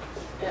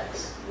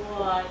x,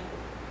 y,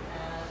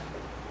 and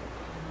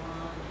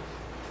non.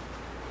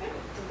 I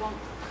have the wrong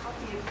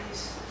copy of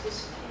this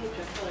page. I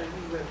thought I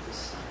rewrote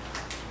this one.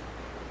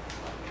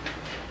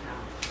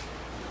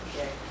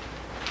 Okay.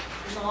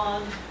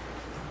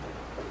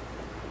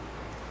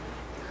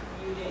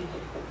 Non-commuting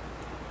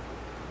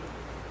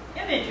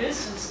images,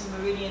 since the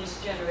meridians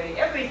generate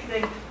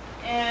everything.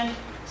 And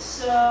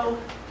so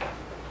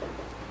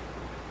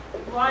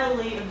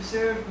Riley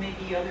observed,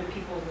 maybe other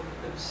people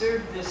have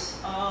observed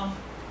this,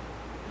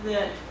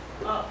 that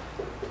up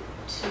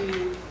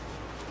to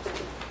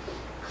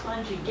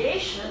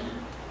conjugation,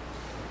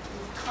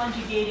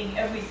 conjugating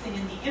everything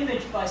in the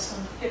image by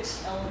some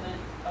fixed element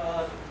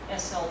of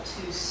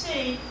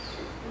SL2C,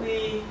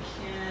 we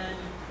can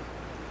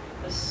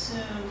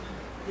assume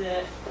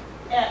that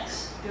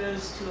X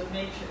goes to a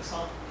matrix.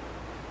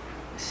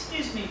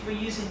 Excuse me for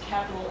using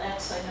capital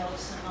X. I know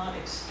it's a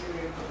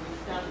non-exterior, but we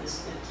found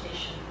this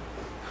notation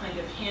kind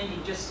of handy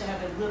just to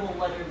have a little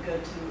letter go to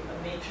a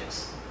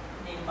matrix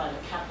named by the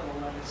capital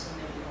letter, so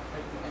maybe I'll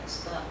write the X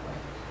that way.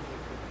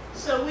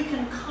 So we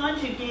can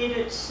conjugate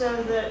it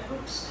so that,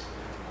 oops,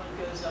 one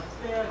goes up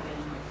there,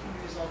 getting my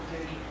fingers all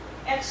dirty.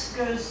 X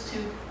goes to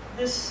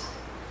this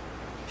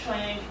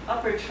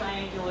upper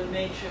triangular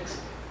matrix,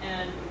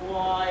 and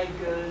Y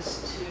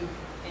goes to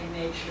a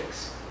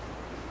matrix,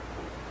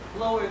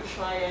 lower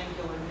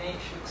triangular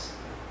matrix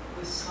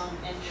with some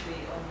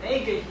entry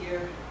omega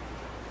here.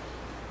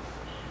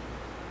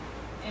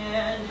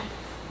 And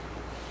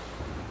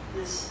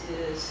this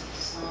is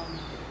some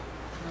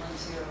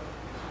non-zero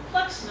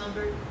complex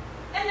number.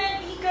 And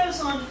then he goes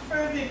on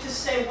further to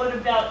say, what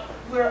about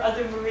where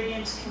other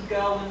meridians can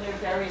go, and there are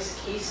various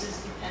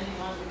cases depending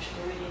on which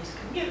meridians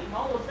commute and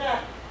all of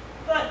that.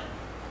 But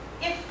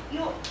if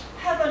you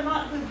have a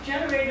knot loop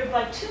generated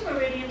by two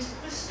meridians,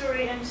 this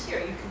story ends here.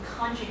 You can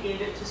conjugate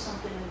it to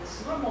something in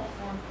this normal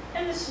form,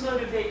 and this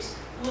motivates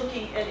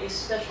looking at a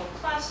special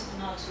class of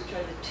knots, which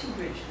are the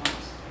two-bridge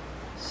knots.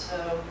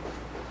 So,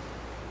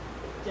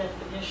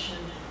 definition,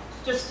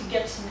 just to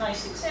get some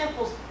nice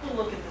examples, we'll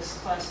look at this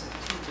class of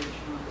two-bridge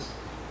knots.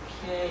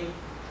 K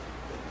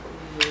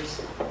is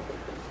a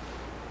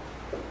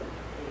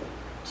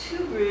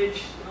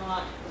two-bridge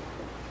knot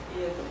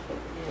if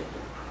it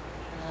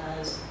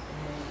has a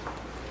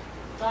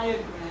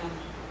diagram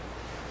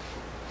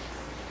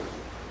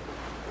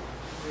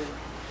with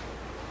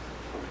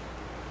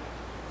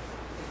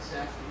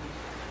exactly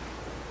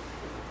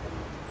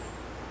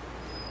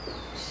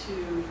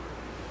two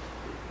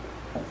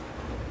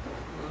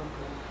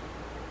local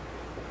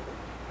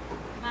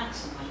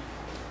maxima.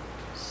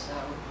 So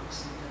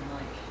something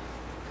like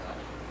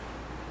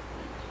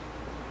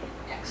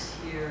X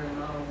here and a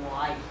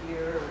Y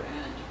here,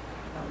 and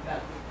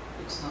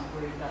it's not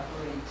worried about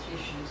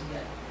orientations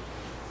yet,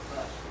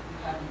 but you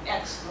have an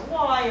X and a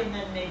Y, and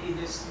then maybe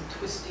there's some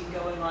twisting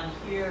going on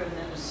here, and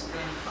then a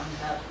string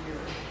comes out here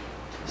and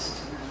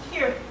twists around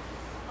here.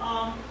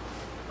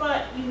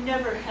 But you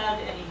never have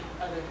any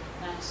other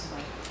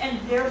maxima. And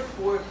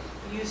therefore,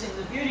 using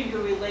the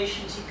Würdinger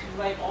relations, you can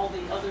write all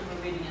the other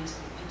meridians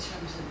in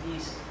terms of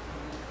these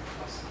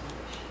cross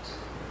relations.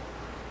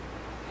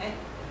 Okay?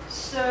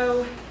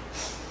 So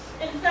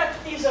in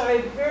fact, these are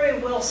a very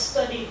well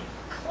studied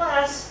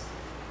class.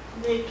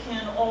 They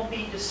can all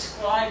be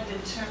described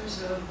in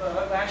terms of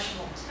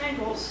rational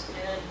tangles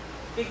and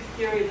big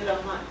theory that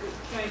I'm not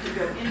going to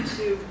go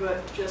into,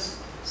 but just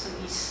some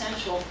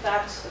essential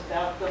facts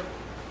about them.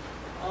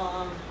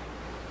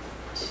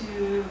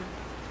 Two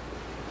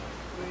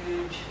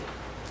bridge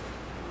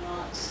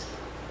knots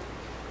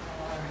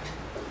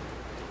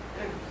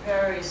there are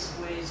various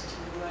ways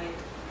to write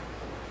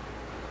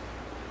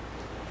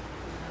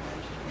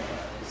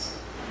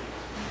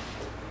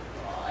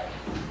y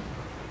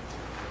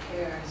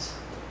pairs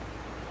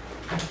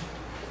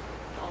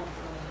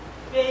alpha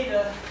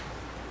beta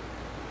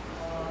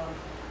of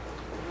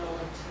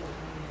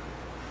relatively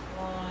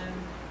prime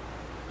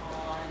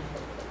on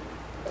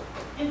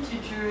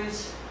integers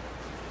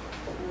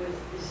with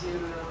 0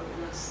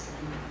 less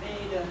than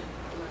beta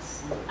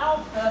less than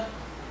alpha.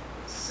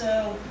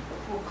 So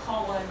we'll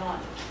call our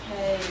knot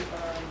K of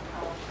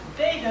alpha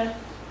beta.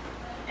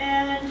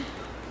 And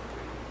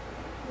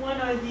when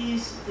are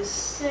these the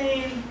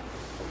same?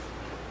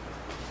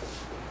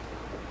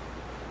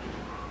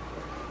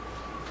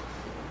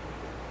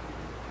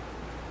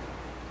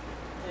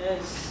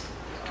 As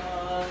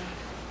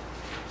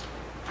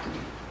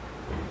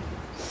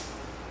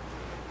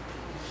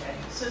okay,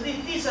 so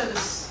these are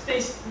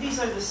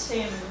the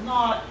same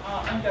knot,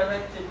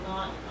 undirected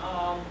knot,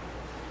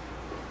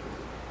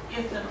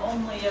 if and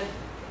only if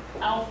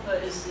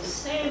alpha is the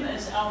same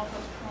as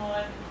alpha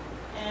prime,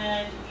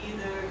 and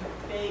either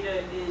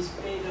beta is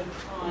beta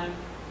prime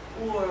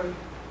or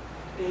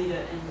beta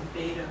and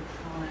beta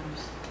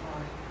primes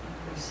are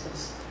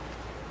inverses.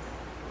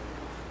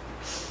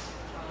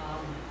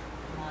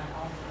 My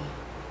alpha.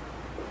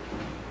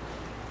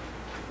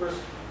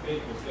 First, beta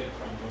equals beta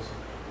prime also.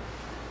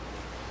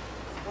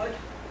 What?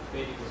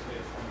 Beta equals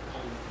beta prime,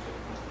 common beta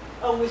prime.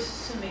 Oh, we're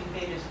assuming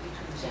beta is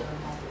between 0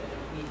 and alpha. I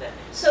don't need that.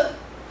 So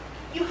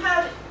you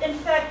have, in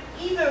fact,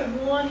 either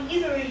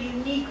a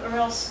unique or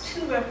else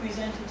two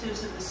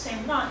representatives of the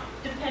same knot,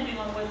 depending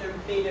on whether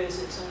beta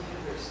is its own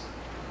inverse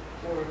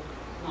or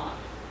not.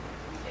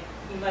 Okay.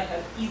 You might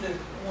have either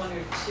one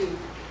or two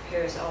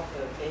pairs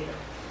alpha or beta.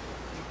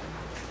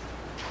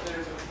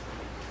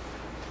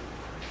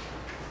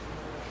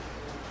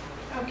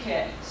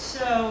 Okay,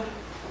 so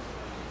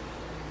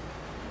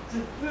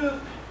the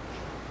group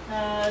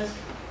has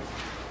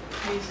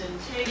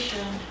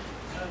presentation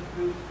of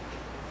group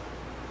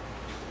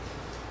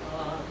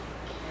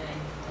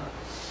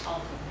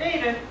alpha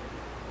beta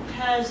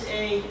has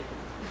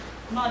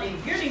not a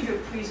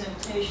Würdinger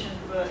presentation,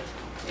 but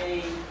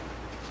a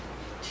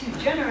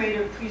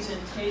two-generator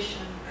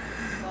presentation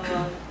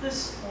of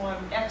this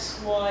form.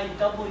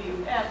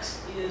 XYWX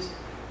is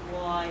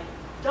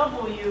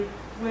YW,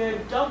 where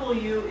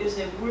W is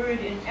a word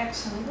in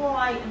X and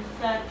Y. In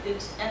fact,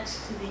 it's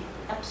X to the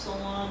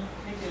epsilon.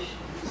 Maybe I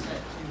should use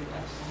that to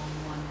epsilon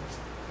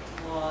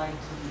 1, Y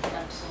to the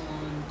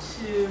epsilon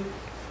 2,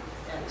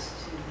 X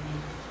to the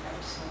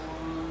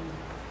epsilon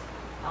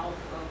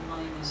alpha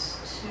minus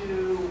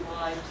 2,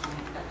 Y to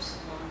the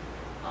epsilon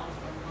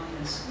alpha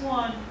minus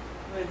 1,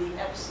 where the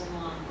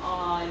epsilon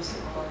i's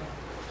are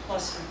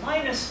plus or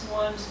minus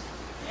 1s,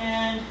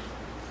 and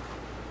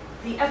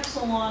the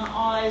epsilon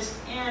i's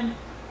and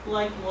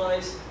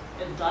likewise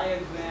a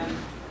diagram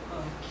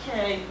of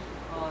K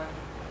are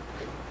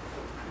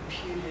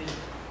computed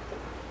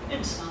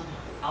in some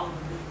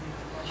algorithmic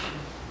fashion.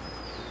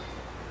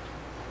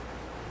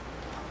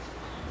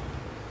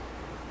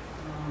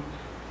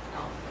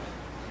 Alpha.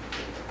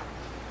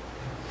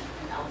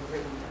 An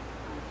algorithm that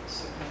I'm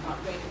certainly not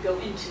going to go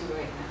into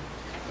right now.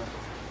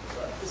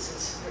 But this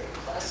is very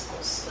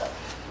classical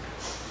stuff.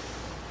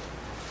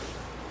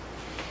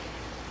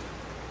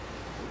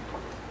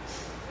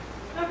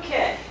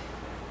 Okay.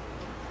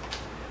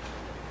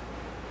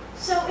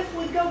 So if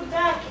we go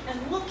back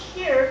and look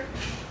here,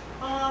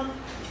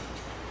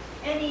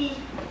 any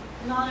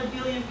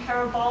non-abelian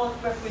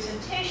parabolic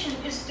representation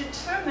is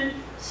determined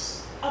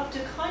up to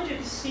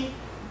conjugacy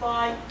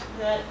by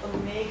that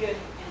omega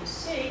and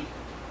c.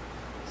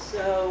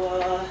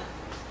 So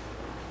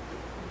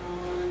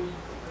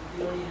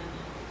non-abelian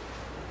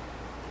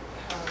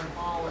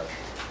parabolic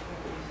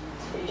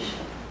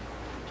representation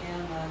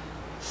gamma.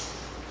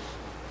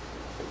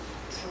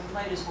 So we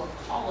might as well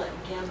call it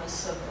gamma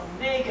sub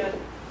omega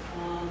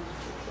from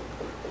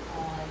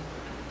I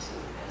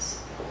to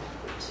SL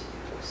to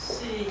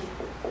C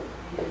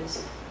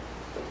is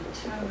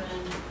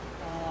determined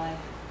by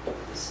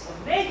this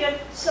omega.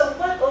 So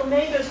what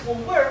omegas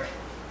will work?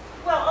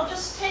 Well, I'll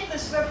just take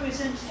this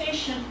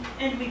representation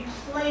and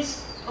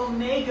replace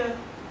omega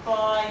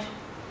by,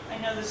 I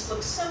know this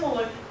looks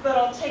similar, but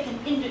I'll take an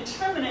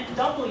indeterminate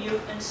W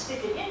and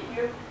stick it in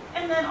here,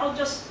 and then I'll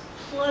just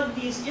plug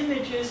these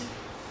images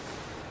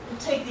and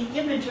take the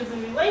image of the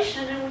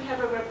relation, and we have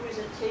a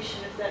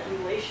representation if that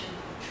relation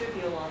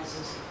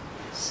trivializes.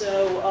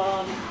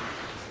 So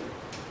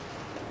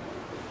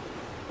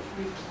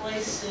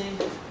replacing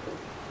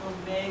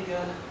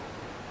omega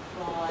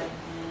by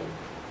an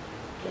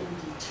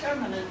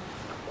indeterminate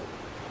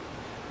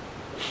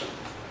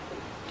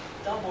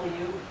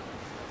W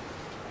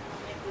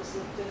those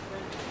look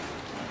different.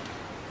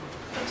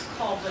 Let's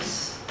call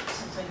this,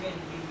 since I'm going to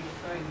be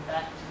referring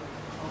back to it,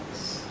 I'll call this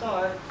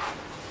star.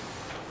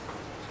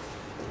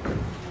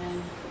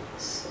 And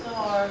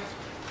star,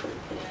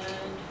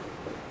 and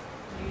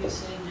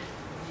using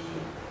the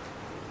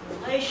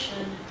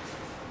relation,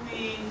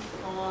 we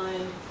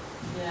find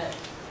that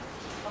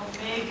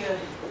omega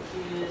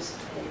is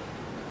a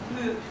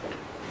root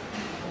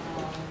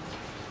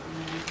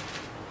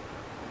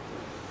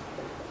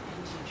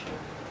integer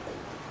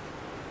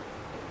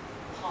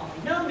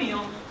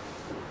polynomial,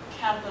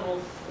 capital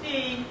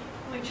Phi,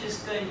 which is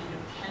going to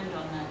depend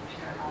on that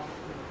pair alpha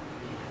and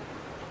beta.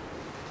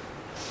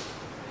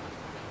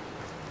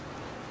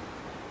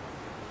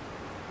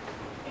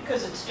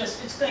 Because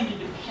it's going to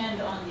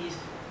depend on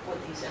what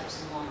these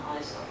epsilon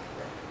i's are for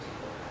that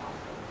particular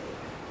alpha and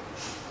beta.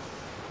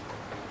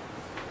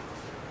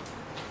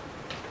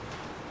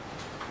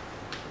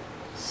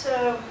 So,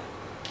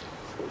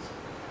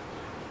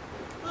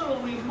 little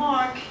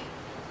remark,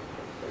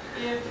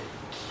 if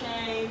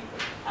k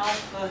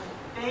alpha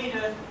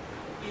beta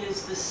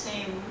is the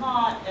same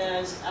knot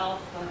as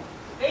alpha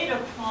beta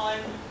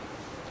prime,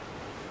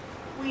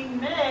 we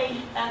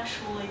may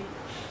actually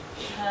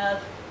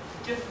have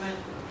different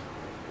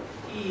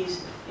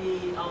phis,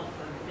 phi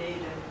alpha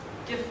beta,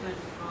 different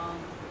from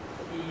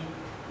the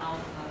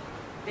alpha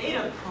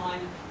beta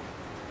prime,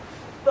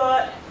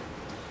 but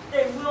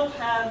they will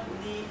have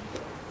the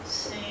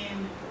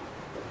same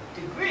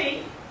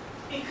degree,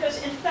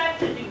 because in fact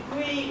the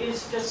degree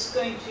is just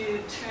going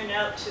to turn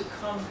out to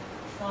come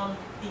from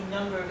the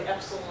number of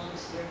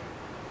epsilons here,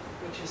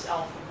 which is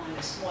alpha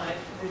minus 1.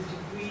 The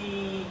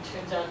degree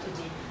turns out to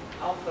be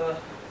alpha,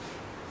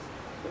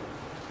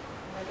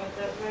 I got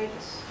that right?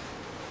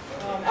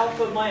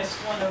 Alpha minus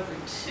 1 over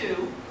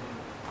 2.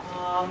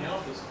 And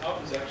alpha's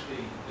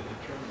actually the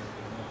determinant of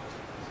the knot.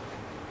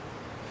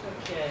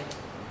 Okay.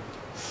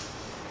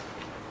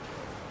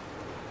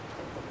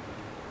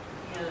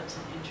 Yeah, that's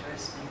an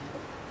interesting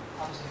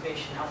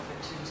observation. Alpha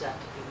turns out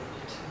to be the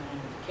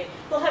determinant of k.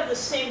 They'll have the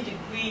same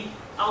degree,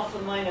 alpha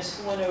minus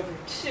 1 over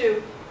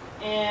 2,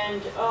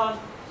 and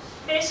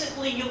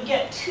basically you'll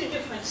get two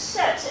different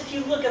sets. If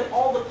you look at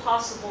all the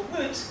possible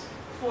roots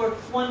for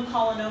one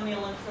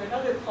polynomial and for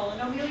another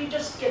polynomial, you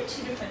just get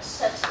two different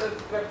sets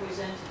of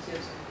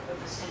representatives of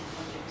the same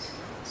conjugate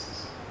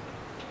sequences.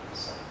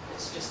 So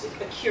it's just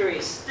a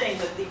curious thing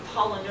that the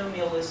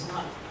polynomial is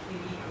not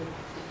uniquely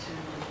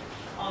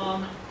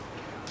determined.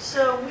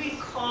 So we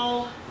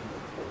call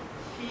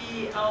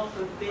phi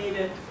alpha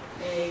beta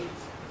a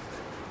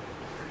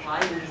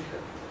divided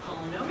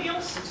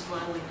polynomial, since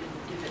Riley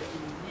didn't give it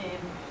any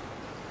name.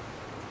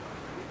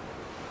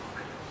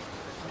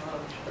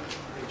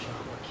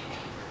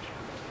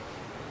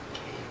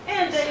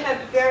 And they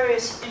have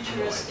various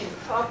interesting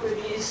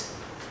properties.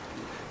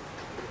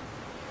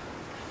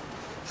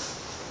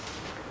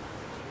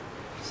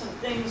 Some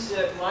things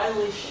that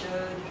Riley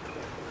showed.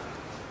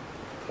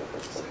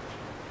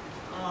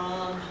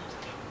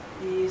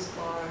 These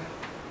are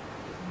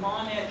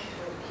monic.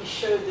 He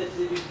showed that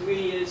the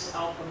degree is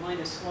alpha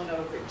minus 1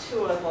 over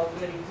 2. I've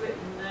already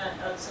written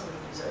that. Some of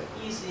these are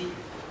easy.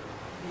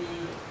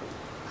 The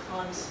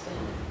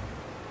constant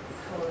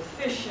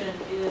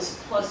coefficient is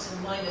plus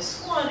and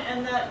minus 1,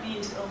 and that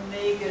means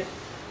omega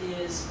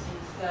is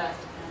in fact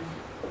an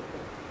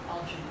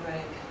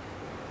algebraic,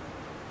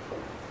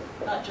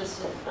 not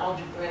just an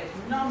algebraic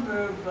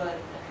number, but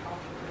an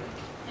algebraic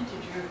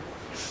integer.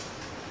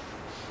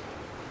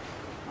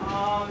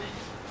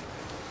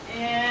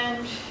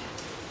 And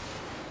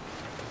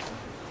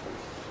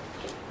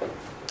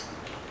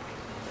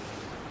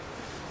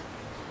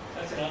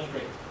That's an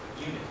algebraic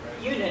unit,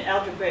 right? unit,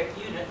 algebraic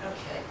unit,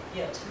 okay.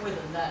 Yeah, it's more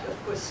than that,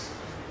 of course.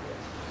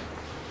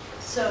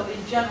 So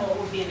in general, it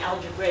would be an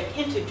algebraic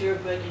integer,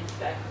 but in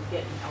fact, we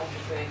get an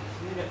algebraic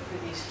unit for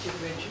these two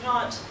bridge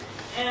knots.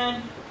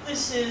 And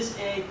this is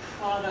a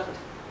product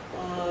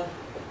of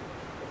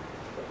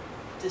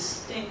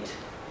distinct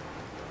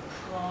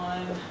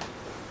prime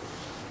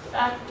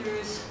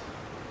factors.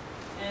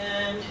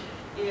 And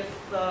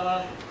if,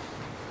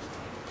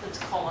 let's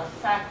call it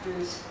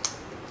factors,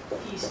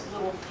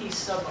 little p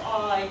sub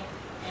I,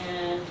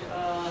 and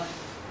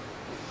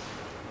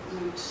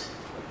roots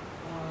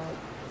of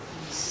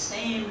the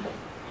same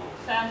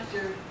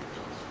factor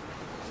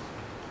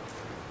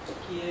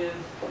give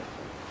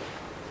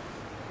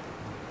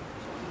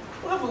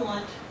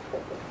equivalent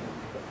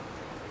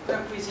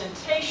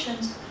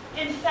representations.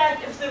 In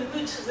fact, if the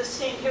roots of the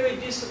same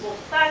irreducible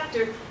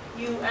factor,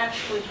 you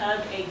actually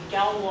have a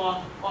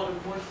Galois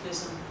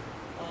automorphism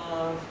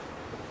of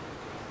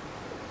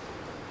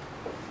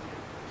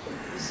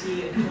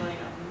z adjoint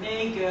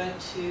omega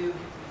to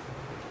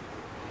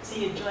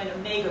z adjoint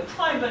omega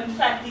prime, but in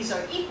fact these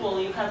are equal.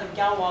 You have a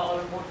Galois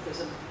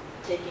automorphism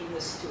taking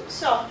this to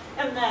itself,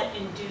 and that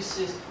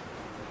induces,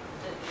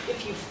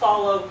 if you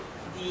follow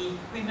the,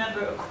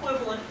 remember,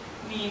 equivalent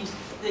means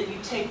that you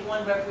take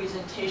one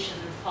representation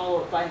and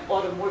follow it by an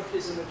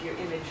automorphism of your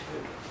image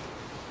root.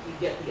 You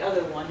get the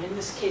other one. In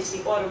this case,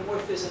 the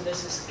automorphism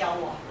is this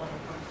Galois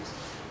automorphism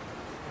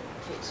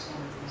takes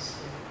one of these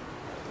two.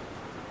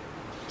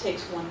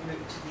 Takes one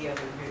root to the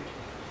other root.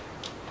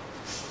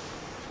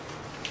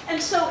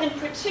 And so in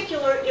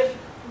particular, if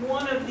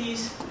one of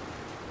these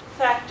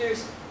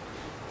factors,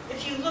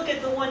 if you look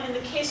at the one in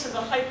the case of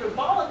the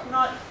hyperbolic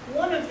knot,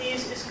 one of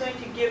these is going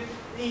to give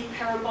the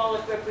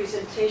parabolic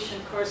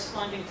representation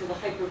corresponding to the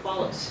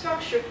hyperbolic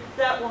structure.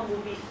 That one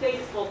will be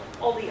faithful.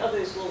 All the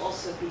others will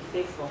also be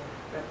faithful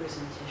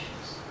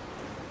representations.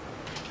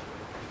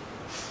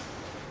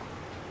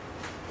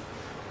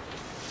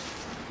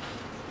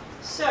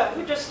 So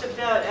we're just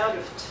about out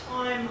of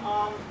time.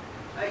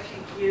 I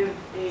can give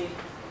a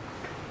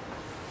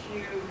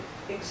few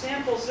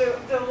examples. There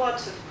are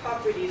lots of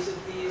properties of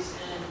these,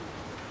 and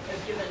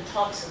I've given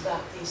talks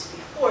about these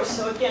before.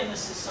 So again,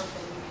 this is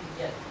something we can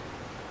get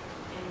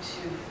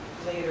into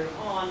later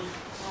on.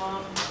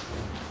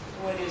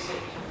 What is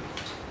it?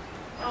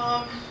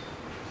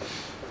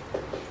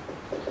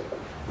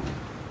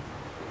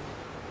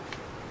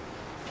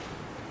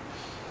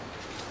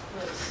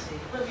 Let's see.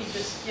 Let me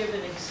just give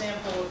an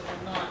example of the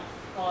knot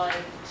 5,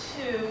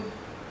 2.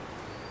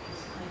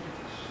 It's kind of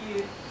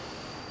cute.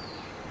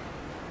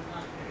 I'm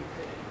not very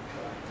good at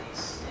drawing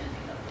these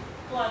standing up on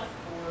the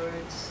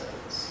blackboard, so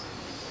it's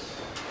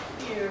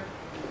here.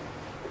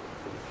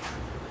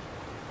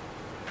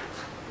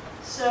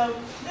 So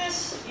this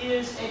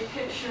is a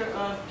picture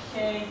of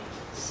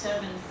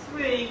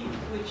K73,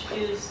 which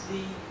is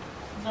the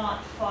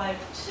knot 5,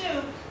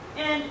 2.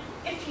 And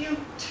if you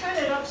turn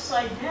it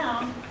upside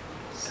down,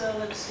 so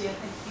let's see, I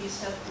think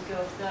these have to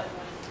go, that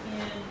one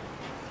in,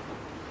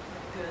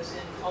 that goes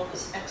in, call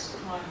this X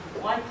prime,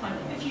 Y prime.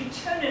 If you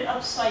turn it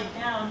upside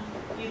down,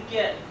 you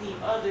get the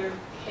other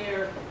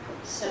pair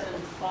 7,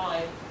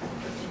 5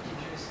 of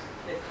integers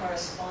that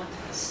correspond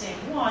to the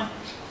same one,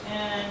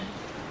 and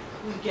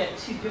we get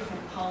two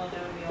different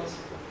polynomials.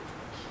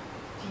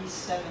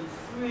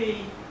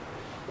 D73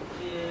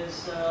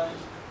 is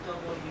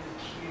W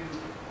cubed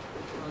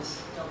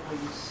plus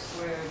W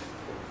squared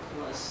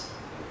plus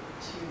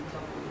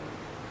 2W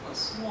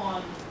plus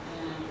 1,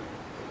 and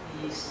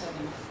the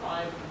 7,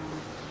 5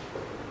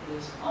 one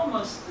is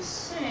almost the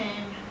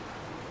same,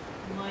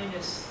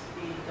 minus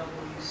the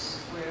W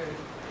squared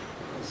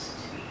plus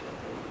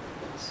 2W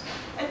plus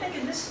 1. I think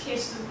in this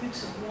case the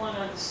roots of one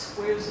are the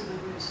squares of the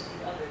roots of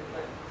the other,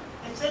 but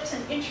that's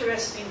an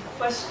interesting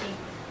question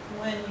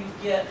when you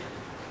get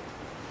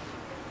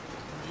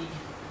the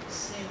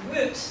same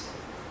roots.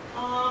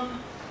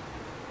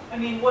 I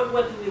mean, what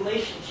the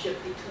relationship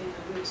between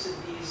the roots of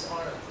these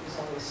are, there's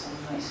always some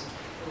nice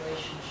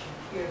relationship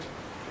here.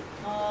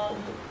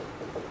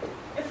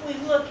 If we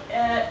look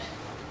at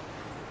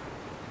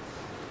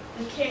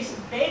the case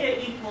of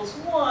beta equals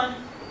 1,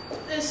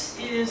 this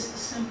is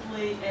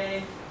simply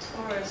a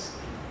torus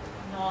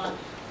knot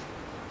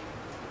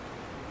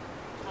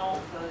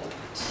alpha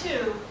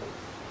 2.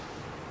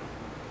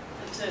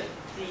 That's it.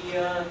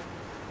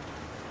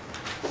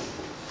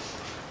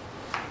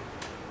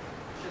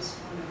 Just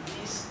one of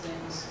these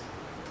things.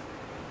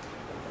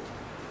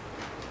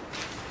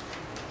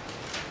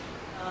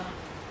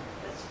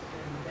 That's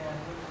very bad.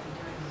 What am I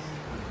doing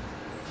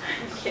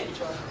here? I can't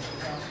draw this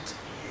down.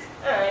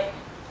 All right.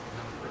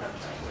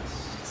 Okay.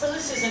 So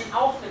this is an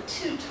alpha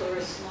 2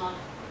 torus knot.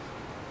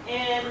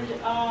 And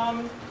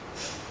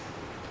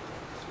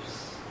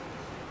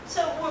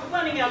so we're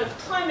running out of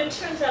time. It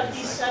turns out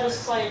these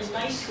satisfy a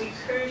nice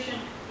recursion.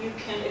 You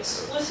can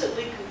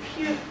explicitly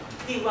compute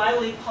the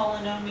Riley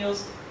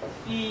polynomials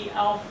phi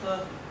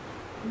alpha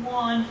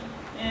 1,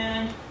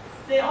 and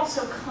they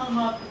also come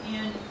up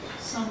in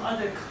some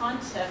other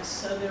contexts,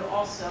 so they're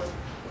also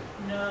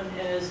known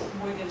as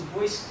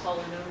Morgan-Boyce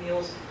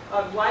polynomials.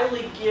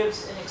 Riley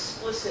gives an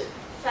explicit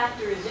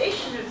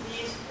factorization of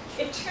these.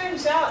 It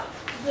turns out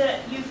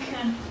that you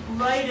can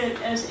write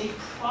it as a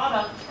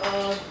product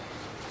of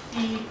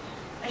the,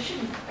 I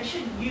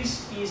shouldn't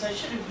use these, I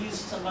should have used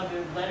some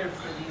other letter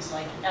for these,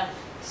 like F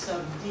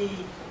sub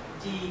D.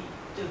 D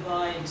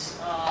divides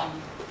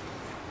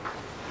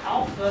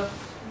alpha,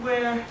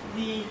 where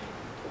the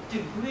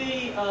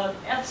degree of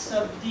F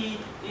sub D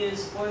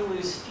is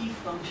Euler's phi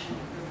function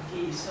of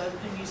D. So I've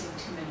been using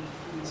too many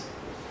phis,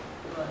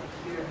 but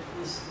here, in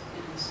this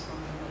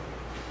formula,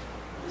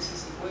 this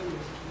is the Euler's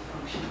phi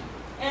function.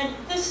 And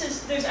this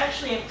is, there's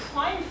actually a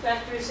prime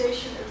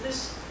factorization of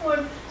this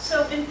form.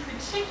 So in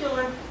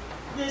particular,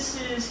 this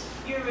is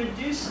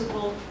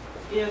irreducible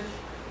if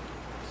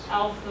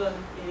alpha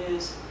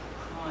is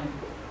prime.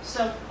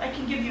 So I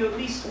can give you at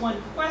least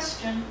one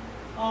question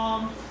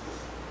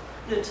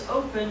that's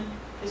open,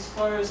 as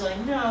far as I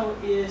know,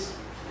 is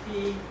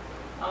the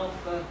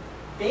alpha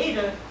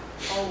beta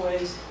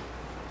always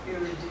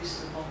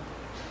irreducible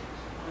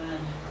when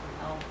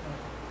alpha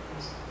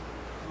is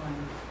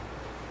prime?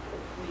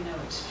 We know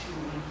it's true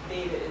when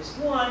beta is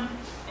 1,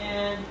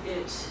 and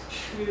it's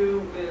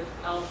true if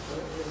alpha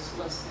is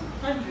less than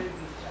 100.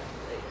 We've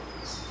calculated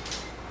this.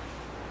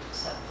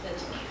 So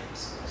that's a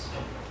curious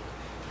question.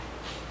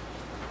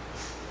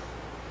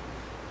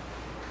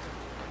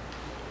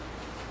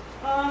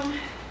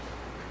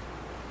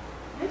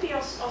 I maybe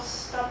I'll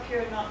stop here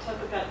and not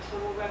talk about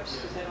total reps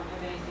because I don't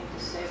have anything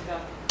to say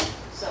about them.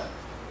 So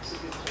it's a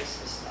good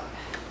place to stop.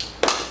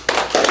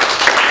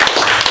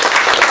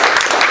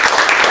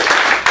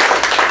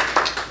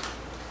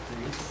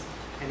 Thanks.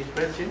 Any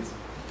questions?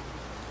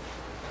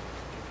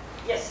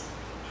 Yes.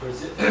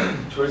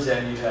 Towards the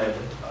end, you had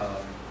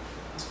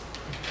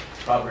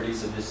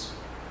properties of this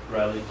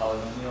Riley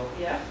polynomial.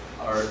 Yeah.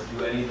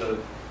 Do any of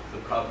the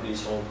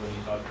properties hold when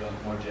you talk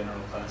about more general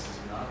classes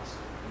or not?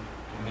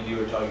 I mean, you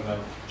were talking about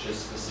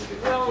just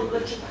specific. Well,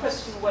 let's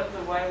question what the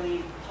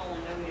Riley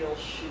polynomial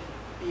should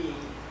be.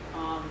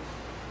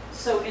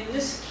 So in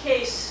this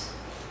case,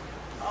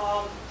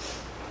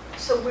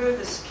 so where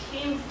this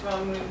came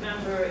from,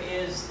 remember,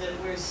 is that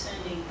we're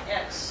sending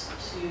x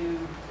to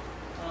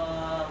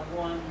 1,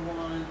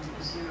 1,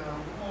 0,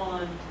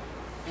 1,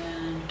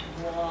 and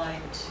y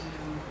to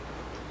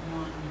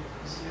 1,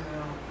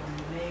 0,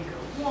 omega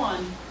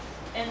 1.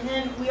 And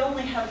then we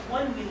only have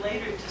one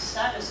relator to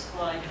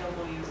satisfy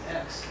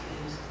wx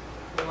is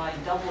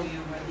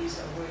yw, where these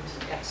are words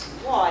of x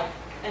and y.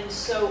 And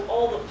so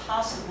all the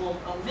possible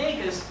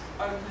omegas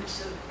are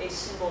roots of a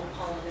single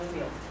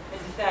polynomial.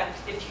 In fact,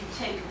 if you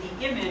take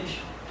the image,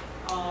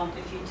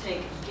 if you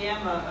take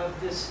gamma of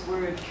this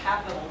word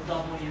capital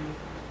W,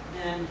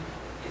 then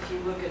if you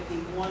look at the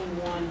 1,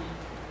 1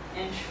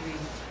 entry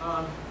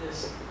of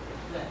this,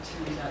 that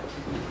turns out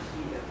to be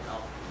E of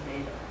alpha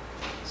beta.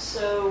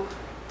 So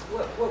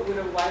what would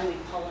a Wiley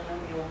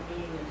polynomial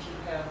mean if you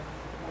have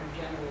more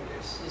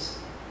generators?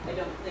 I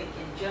don't think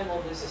in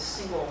general there's a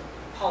single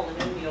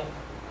polynomial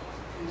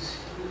whose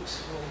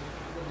roots will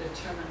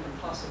determine the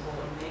possible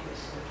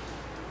omegas.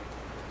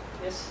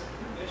 Yes?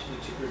 You mentioned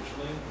the two-bridge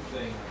length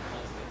thing on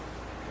constant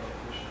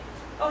coefficient.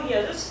 Oh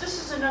yeah, this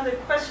is another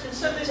question.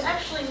 So there's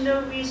actually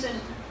no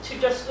reason to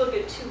just look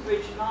at two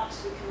bridge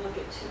knots. We can look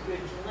at two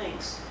bridge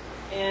lengths.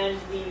 And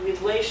the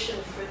relation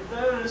for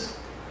those,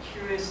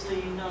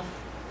 curiously enough,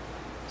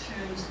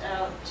 turns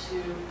out to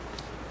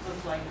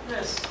look like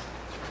this.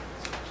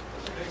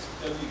 X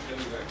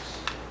WX.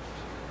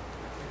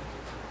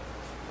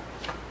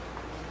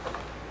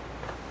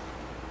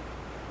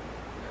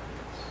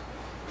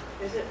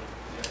 Is it?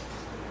 Yeah.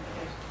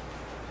 Okay.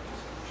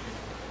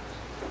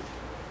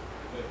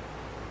 But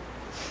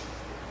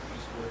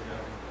just work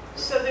out.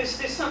 So there's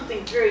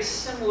something very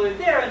similar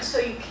there, and so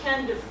you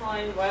can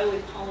define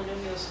Wiley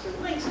polynomials for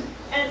lengths.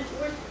 And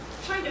we're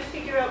trying to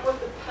figure out what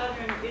the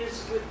pattern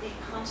is with the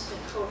constant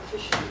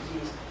coefficient of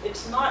these.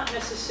 It's not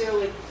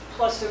necessarily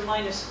plus or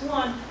minus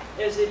 1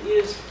 as it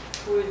is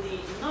for the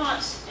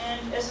knots.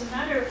 And as a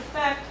matter of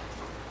fact,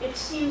 it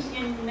seems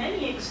in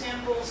many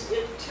examples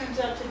it turns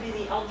out to be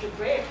the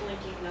algebraic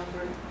linking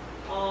number.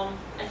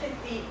 I think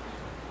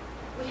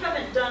we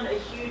haven't done a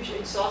huge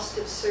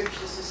exhaustive search.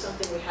 This is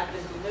something we happen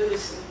to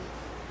notice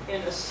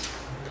in a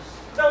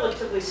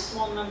relatively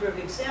small number of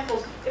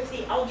examples. If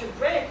the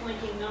algebraic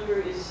linking number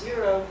is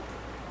 0,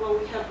 well,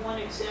 we have one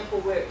example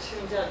where it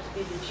turns out to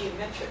be the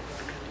geometric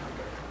linking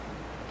number.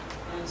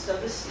 And so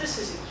this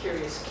is a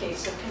curious case.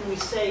 So can we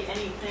say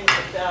anything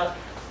about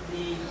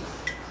the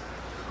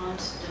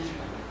constant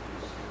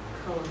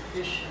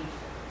coefficient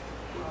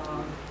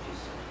of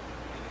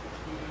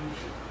the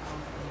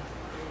alpha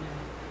beta?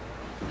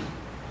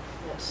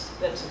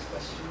 That's a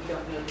question we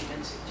don't know the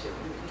answer to.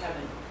 We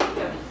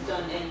haven't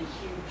done any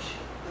huge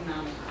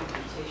amount of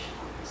computation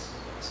on this.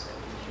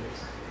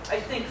 I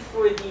think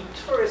for the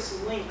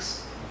torus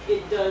links,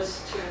 it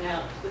does turn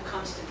out, the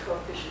constant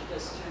coefficient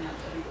does turn out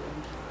to be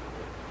 1.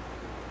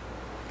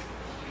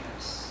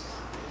 Yes.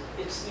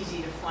 It's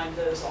easy to find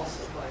those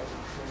also by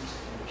recurrence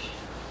condition.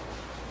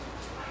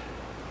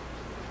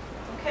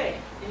 Okay,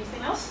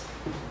 anything else?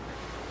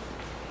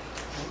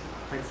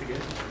 Thanks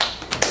again.